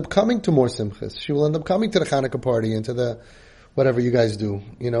 she will end up coming to more simchas. She will end up coming to the Hanukkah party and to the whatever you guys do,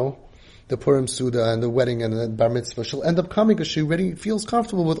 the Purim Suda and the wedding and the Bar Mitzvah. She'll end up coming because she already feels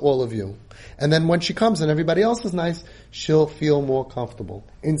comfortable with all of you. And then when she comes and everybody else is nice, she'll feel more comfortable.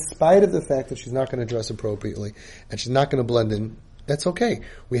 In spite of the fact that she's not going to dress appropriately and she's not going to blend in, that's okay.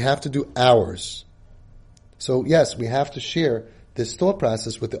 We have to do ours. So yes, we have to share this thought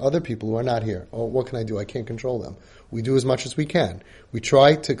process with the other people who are not here. Oh, what can I do? I can't control them. We do as much as we can. We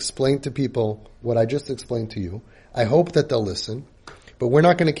try to explain to people what I just explained to you. I hope that they'll listen. But we're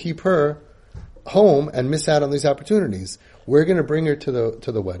not going to keep her home and miss out on these opportunities. We're going to bring her to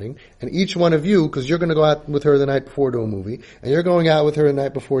the wedding, and each one of you, because you're going to go out with her the night before to a movie, and you're going out with her the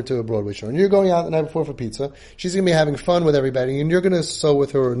night before to a Broadway show, and you're going out the night before for pizza. She's going to be having fun with everybody, and you're going to sew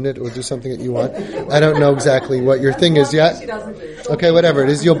with her or knit or do something that you want. I don't know exactly what your thing is yet. Okay, whatever it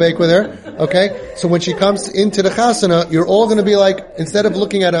is, you'll bake with her. Okay, so when she comes into the chasana, you're all going to be like, instead of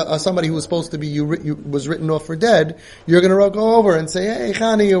looking at somebody who was supposed to be you was written off for dead, you're going to go over and say, "Hey,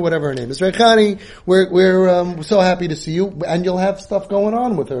 Chani," or whatever her name is. Right, Chani, we're so happy to see you. And you'll have stuff going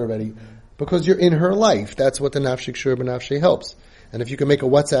on with her already because you're in her life. That's what the Nafshik Shur B'Nafshi helps. And if you can make a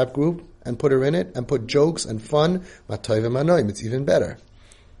WhatsApp group and put her in it and put jokes and fun, Matayv Manoim, it's even better.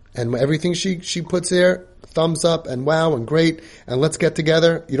 And everything she puts there, thumbs up and wow and great and let's get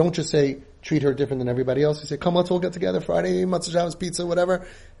together. You don't just say treat her different than everybody else. You say come, let's all get together Friday, Matzah Shabbos pizza, whatever.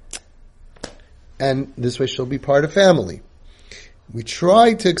 And this way she'll be part of family. We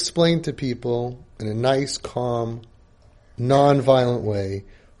try to explain to people in a nice, calm, non-violent way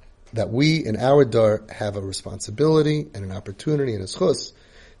that we in our dar have a responsibility and an opportunity and a schus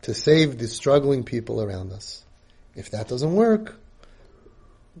to save the struggling people around us. If that doesn't work,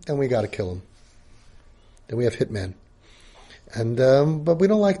 then we got to kill them. Then we have hitmen, and but we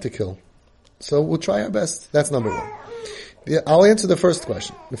don't like to kill, so we'll try our best. That's number one. I'll answer the first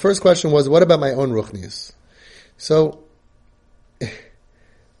question. The first question was, what about my own ruchnius? So,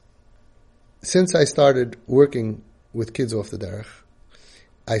 since I started working with kids off the derech,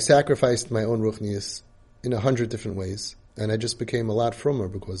 I sacrificed my own ruchnius in 100 different ways, and I just became a lot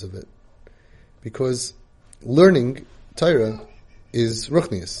frommer because of it. Because learning Torah is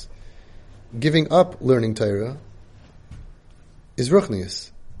ruchnius. Giving up learning Torah is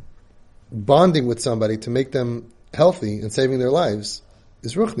ruchnius. Bonding with somebody to make them healthy and saving their lives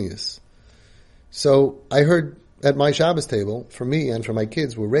is ruchnius. So I heard at my Shabbos table, for me and for my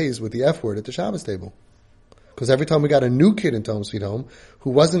kids, were raised with the F word at the Shabbos table. Because every time we got a new kid into Home Sweet Home, who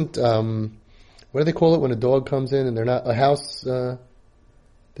wasn't, what do they call it when a dog comes in and they're not, a house,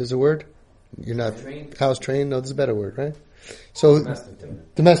 there's a word? You're not, house trained? No, there's a better word, right? So,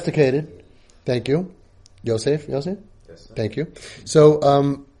 domesticated. Thank you. Yosef? Yes, thank you. So,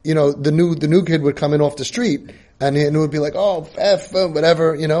 the new kid would come in off the street and it would be like, oh, F,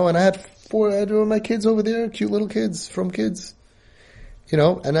 whatever, and I had my kids over there, cute little kids from kids,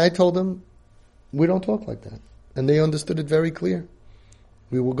 and I told them, we don't talk like that. And they understood it very clear.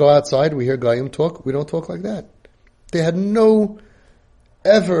 We will go outside, we hear Goyim talk, we don't talk like that. They had no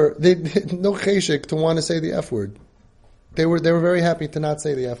cheshik to want to say the F word. They were very happy to not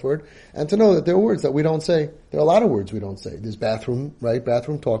say the F word, and to know that there are words that we don't say. There are a lot of words we don't say. There's bathroom, right?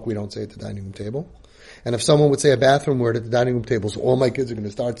 Bathroom talk we don't say at the dining room table. And if someone would say a bathroom word at the dining room table, so all my kids are going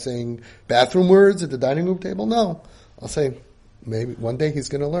to start saying bathroom words at the dining room table? No. I'll say, maybe one day he's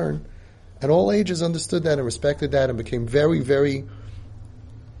going to learn. And all ages understood that and respected that and became very, very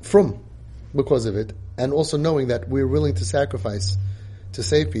frum because of it. And also knowing that we're willing to sacrifice to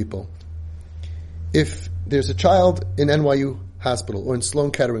save people. If there's a child in NYU hospital or in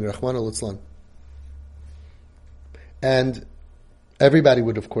Sloan Kettering, Rahman al-Islam, and everybody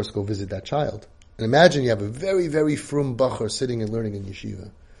would, of course, go visit that child. And imagine you have a very, very frum bacher sitting and learning in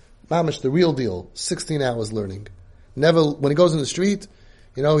yeshiva. Mamish, the real deal, 16 hours learning. Never, when he goes in the street,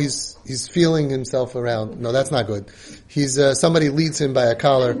 he's feeling himself around. No, that's not good. Somebody leads him by a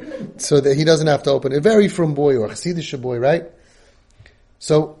collar so that he doesn't have to open it. A very frum boy or a chassidish boy, right?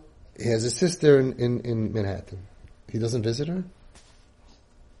 So, he has a sister in Manhattan. He doesn't visit her?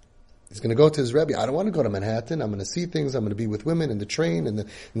 He's going to go to his Rebbe. I don't want to go to Manhattan. I'm going to see things. I'm going to be with women in the train, in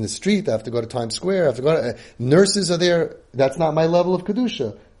the street. I have to go to Times Square. I have to go to, nurses are there. That's not my level of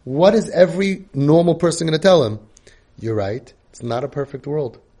Kedusha. What is every normal person going to tell him? You're right. It's not a perfect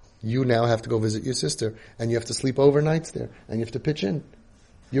world. You now have to go visit your sister, and you have to sleep overnights there, and you have to pitch in.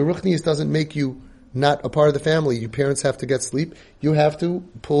 Your Ruchnius doesn't make you not a part of the family. Your parents have to get sleep. You have to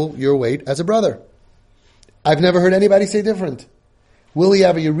pull your weight as a brother. I've never heard anybody say different. Will he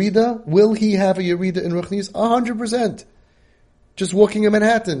have a Yerida? Will he have a Yerida in Ruchnius? 100%. Just walking in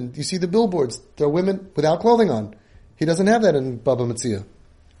Manhattan, you see the billboards. There are women without clothing on. He doesn't have that in Baba Metzia.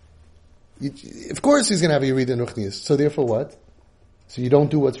 Of course he's going to have a Yerida in Ruchnius. So therefore what? So you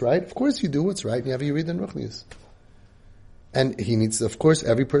don't do what's right? Of course you do what's right and you have a Yerida in Ruchnius. And he needs, of course,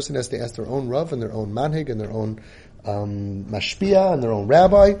 every person has to ask their own Rav and their own Manhig and their own Mashpia and their own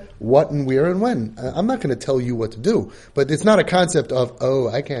Rabbi, what and where and when. I'm not going to tell you what to do, but it's not a concept of,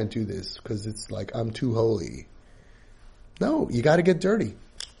 I can't do this because it's like I'm too holy. No, you got to get dirty.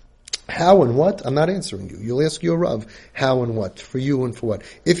 How and what? I'm not answering you. You'll ask your Rav, how and what, for you and for what.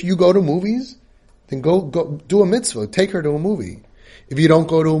 If you go to movies, then go do a mitzvah. Take her to a movie. If you don't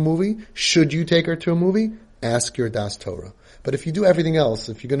go to a movie, should you take her to a movie? Ask your Das Torah. But if you do everything else,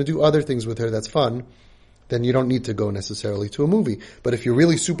 if you're going to do other things with her that's fun, then you don't need to go necessarily to a movie. But if you're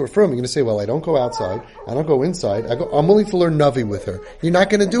really super firm, you're going to say, well, I don't go outside, I don't go inside, I'm willing to learn Navi with her. You're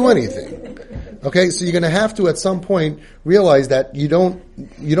not going to do anything. Okay, so you're going to have to at some point realize that you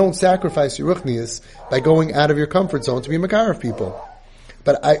don't sacrifice your Ruchnius by going out of your comfort zone to be a Makar of people.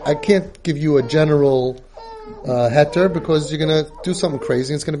 But I can't give you a general heter because you're going to do something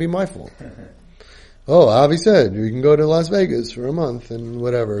crazy and it's going to be my fault. Oh, Avi said you can go to Las Vegas for a month and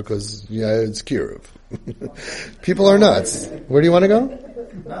whatever because it's Kiruv. People are nuts. Where do you want to go?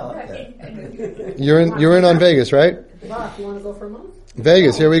 You're in on Vegas, right? Bob, you want to go for a month?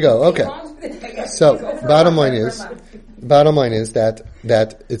 Vegas. Here we go. Okay. So bottom line is that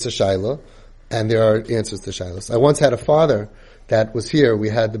it's a shaila, and there are answers to shailas. I once had a father that was here. We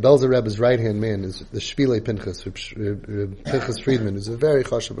had the Belzer Rebbe's right hand man, is the Shvilei Pinchas, Pinchas Friedman, who's a very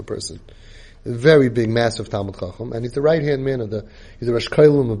chashuv a person. A very big, massive Talmud Chacham, and he's the right-hand man he's a Rosh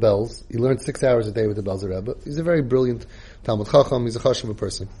Koilum of Belz. He learned 6 hours a day with the Belzer Rebbe. He's a very brilliant Talmud Chacham. He's a Chashuv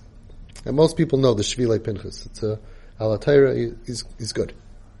person. And most people know the Shvilei Pinchas. It's a Alatayra. He's good.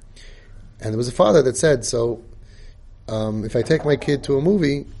 And there was a father that said, so, if I take my kid to a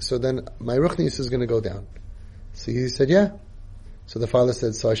movie, so then my Ruchnius is going to go down. So he said, yeah. So the father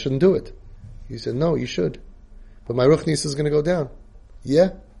said, so I shouldn't do it. He said, no, you should. But my Ruchnius is going to go down.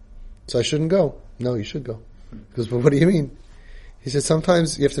 Yeah. So I shouldn't go. No, you should go. He goes, well, what do you mean? He said,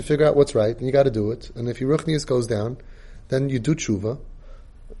 sometimes you have to figure out what's right, and you got to do it. And if your ruchnius goes down, then you do tshuva.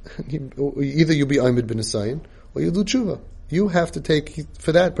 Either you be Aymed bin Asayin, or you do tshuva. You have to take,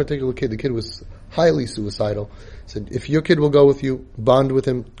 for that particular kid, the kid was highly suicidal. Said, if your kid will go with you, bond with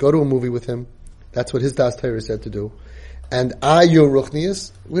him, go to a movie with him. That's what his Das Torah said to do. And your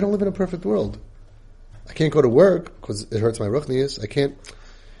ruchnius, we don't live in a perfect world. I can't go to work because it hurts my ruchnius. I can't.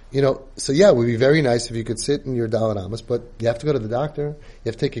 So yeah, it would be very nice if you could sit in your Dalet Amos, but you have to go to the doctor, you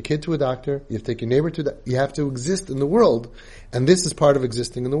have to take your kid to a doctor, you have to take your neighbor you have to exist in the world, and this is part of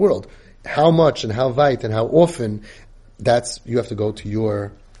existing in the world. How much and how weit and how often, you have to go to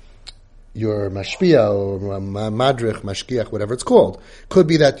your mashpia or madrich, mashkiach, whatever it's called. Could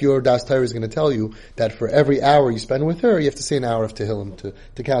be that your Das Torah is going to tell you that for every hour you spend with her, you have to say an hour of Tehillim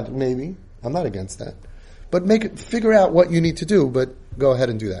to count. Maybe. I'm not against that. But figure out what you need to do, but go ahead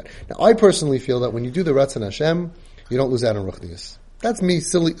and do that. Now, I personally feel that when you do the Ratzon Hashem, you don't lose out on Ruchnius. That's me,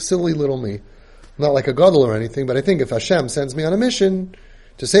 silly little me. I'm not like a gadol or anything, but I think if Hashem sends me on a mission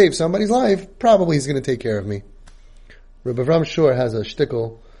to save somebody's life, probably He's going to take care of me. Rabbi Avram Shor has a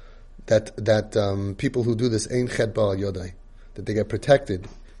shtickle that people who do this ein chet ba'al yodai, that they get protected.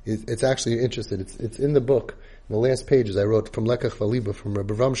 It's actually interesting. It's in the book. In the last pages I wrote from Lekach Valiba from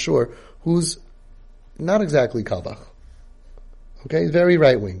Rabbi Avram Shor, who's not exactly Kalbach. Okay, he's very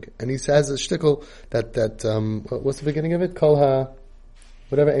right wing, and he has a shtickle that what's the beginning of it? Kol ha,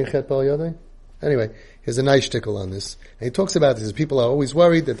 whatever ein chet ba'al yodai. Anyway, he has a nice shtickle on this. And he talks about this. People are always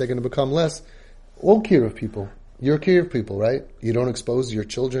worried that they're going to become less. All Kiruv people. You're Kiruv people, right? You don't expose your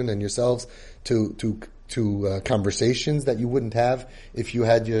children and yourselves to conversations that you wouldn't have if you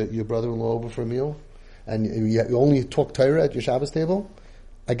had your brother-in-law over for a meal. And you only talk Torah at your Shabbos table.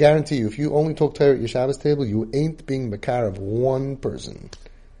 I guarantee you, if you only talk Torah at your Shabbos table, you ain't being makar of one person.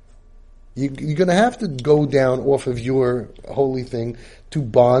 You're going to have to go down off of your holy thing to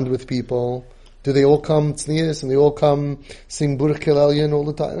bond with people. Do they all come tznius and they all come sing Baruch Elyon all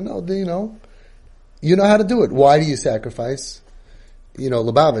the time? No, you know how to do it. Why do you sacrifice?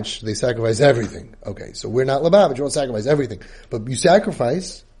 Lubavitch, they sacrifice everything. Okay, so we're not Lubavitch, we don't sacrifice everything. But you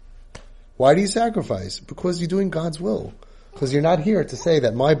sacrifice. Why do you sacrifice? Because you're doing God's will. Because you're not here to say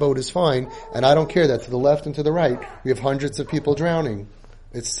that my boat is fine and I don't care that to the left and to the right we have hundreds of people drowning.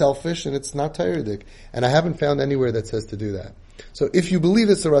 It's selfish and it's not Torah-dik. And I haven't found anywhere that says to do that. So if you believe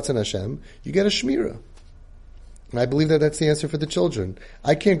it's the Ratzon Hashem, you get a Shmira. And I believe that that's the answer for the children.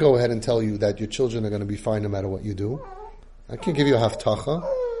 I can't go ahead and tell you that your children are going to be fine no matter what you do. I can't give you a haftacha.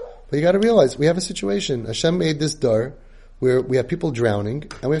 But you got to realize we have a situation. Hashem made this dar where we have people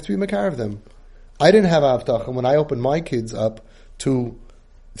drowning and we have to be makar of them. I didn't have a haftacha when I opened my kids up to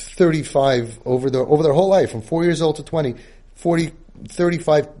 35 over their whole life, from 4 years old to 20, 40,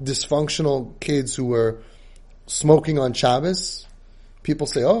 35 dysfunctional kids who were smoking on Shabbos. People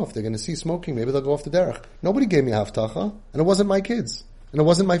say, oh, if they're going to see smoking, maybe they'll go off the derech. Nobody gave me haftacha, and it wasn't my kids, and it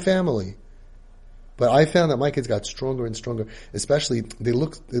wasn't my family. But I found that my kids got stronger and stronger. Especially, they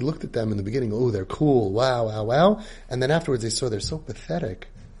looked at them in the beginning, oh, they're cool, wow, wow, wow. And then afterwards they saw they're so pathetic.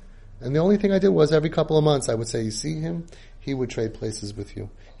 And the only thing I did was every couple of months I would say, you see him? He would trade places with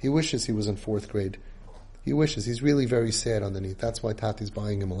you. He wishes he was in 4th grade. He wishes. He's really very sad underneath. That's why Tati's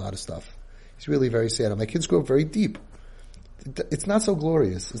buying him a lot of stuff. He's really very sad. And my kids grew up very deep. It's not so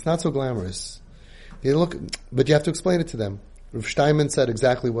glorious. It's not so glamorous. But you have to explain it to them. Rav Steinman said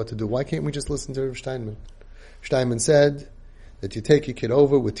exactly what to do. Why can't we just listen to Rav Steinman? Steinman said that you take your kid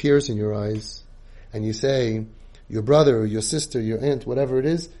over with tears in your eyes and you say, your brother or your sister, your aunt, whatever it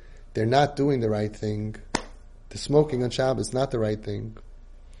is, they're not doing the right thing. The smoking on Shabbos is not the right thing.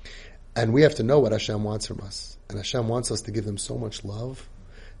 And we have to know what Hashem wants from us. And Hashem wants us to give them so much love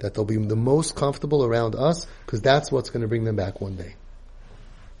that they'll be the most comfortable around us, because that's what's going to bring them back one day.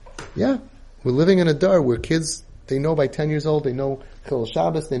 Yeah, we're living in a dar where kids, they know by 10 years old, they know Chil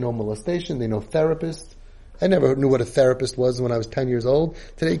Shabbos, they know molestation, they know therapists. I never knew what a therapist was when I was 10 years old.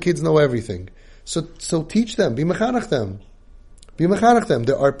 Today kids know everything. So teach them, be mechanech them. Be mechanech them.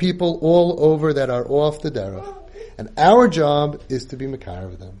 There are people all over that are off the derech. And our job is to be mekar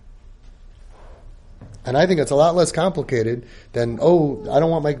of them. And I think it's a lot less complicated than, I don't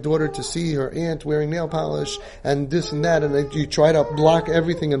want my daughter to see her aunt wearing nail polish and this and that, and you try to block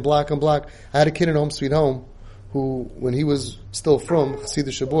everything and block and block. I had a kid in Home Sweet Home who, when he was still from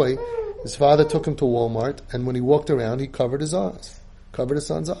Chassidish boy, his father took him to Walmart, and when he walked around, he covered his eyes. Covered his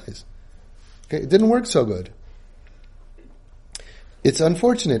son's eyes. Okay, it didn't work so good. It's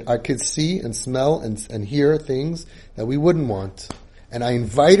unfortunate. Our kids see and smell and hear things that we wouldn't want. And I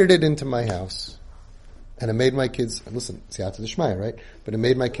invited it into my house. And it made my kids, listen, siyata d'shmaya, right? But it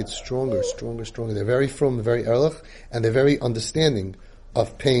made my kids stronger. They're very frum, they're very erlich, and they're very understanding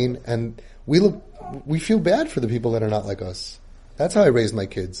of pain. And we feel bad for the people that are not like us. That's how I raised my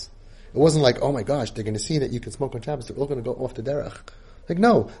kids. It wasn't like, oh my gosh, they're going to see that you can smoke on Shabbos, they're all going to go off the derech. Like,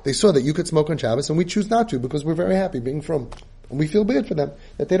 no, they saw that you could smoke on Shabbos, and we choose not to because we're very happy being frum. And we feel bad for them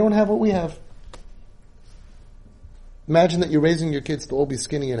that they don't have what we have. Imagine that you're raising your kids to all be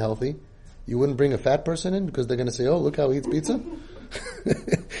skinny and healthy. You wouldn't bring a fat person in because they're going to say, oh, look how he eats pizza.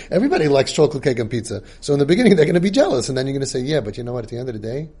 Everybody likes chocolate cake and pizza. So in the beginning, they're going to be jealous. And then you're going to say, yeah, but you know what? At the end of the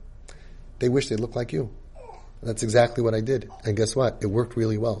day, they wish they looked like you. And that's exactly what I did. And guess what? It worked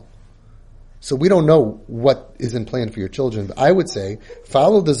really well. So we don't know what is in plan for your children. But I would say,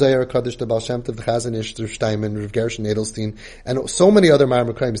 follow the Zohar Kaddish, the Baal Shem Tov, the Chazon Ish, the Steinman, Rav Gershon Edelstein, and so many other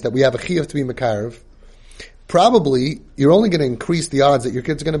Marmar Krimes that we have a chiyuv to be mekarev. Probably, you're only going to increase the odds that your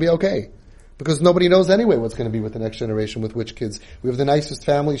kids are going to be okay. Because nobody knows anyway what's going to be with the next generation, with which kids. We have the nicest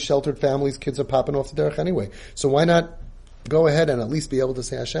families, sheltered families, kids are popping off the derech anyway. So why not go ahead and at least be able to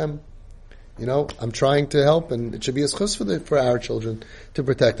say, Hashem, I'm trying to help, and it should be a schus for our children to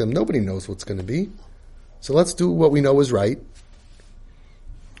protect them. Nobody knows what's going to be. So let's do what we know is right,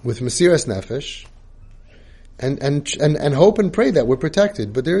 with Mesiras Nefesh, and hope and pray that we're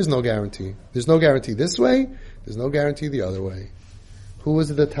protected. But there is no guarantee. There's no guarantee this way, there's no guarantee the other way. Who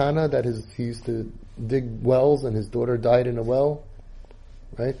was the Tana that he used to dig wells and his daughter died in a well?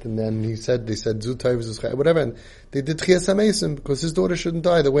 right? And then they said, Zutayv, whatever, and they did Tchias HaMesim because his daughter shouldn't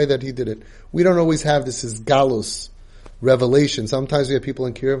die the way that he did it. We don't always have this as galus, revelation. Sometimes we have people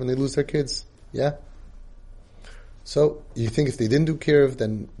in Kiruv and they lose their kids. Yeah? So, you think if they didn't do Kiruv,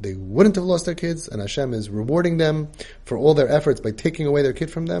 then they wouldn't have lost their kids, and Hashem is rewarding them for all their efforts by taking away their kid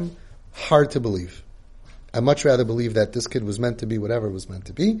from them? Hard to believe. I'd much rather believe that this kid was meant to be whatever it was meant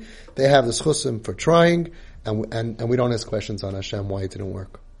to be. They have the schusim for trying, and we don't ask questions on Hashem why it didn't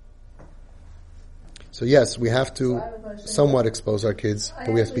work. So yes, we have to somewhat expose our kids,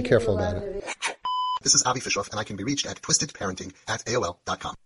 but we have to be careful about it. This is Avi Speaking, and I can be reached at twistedparenting@aol.com.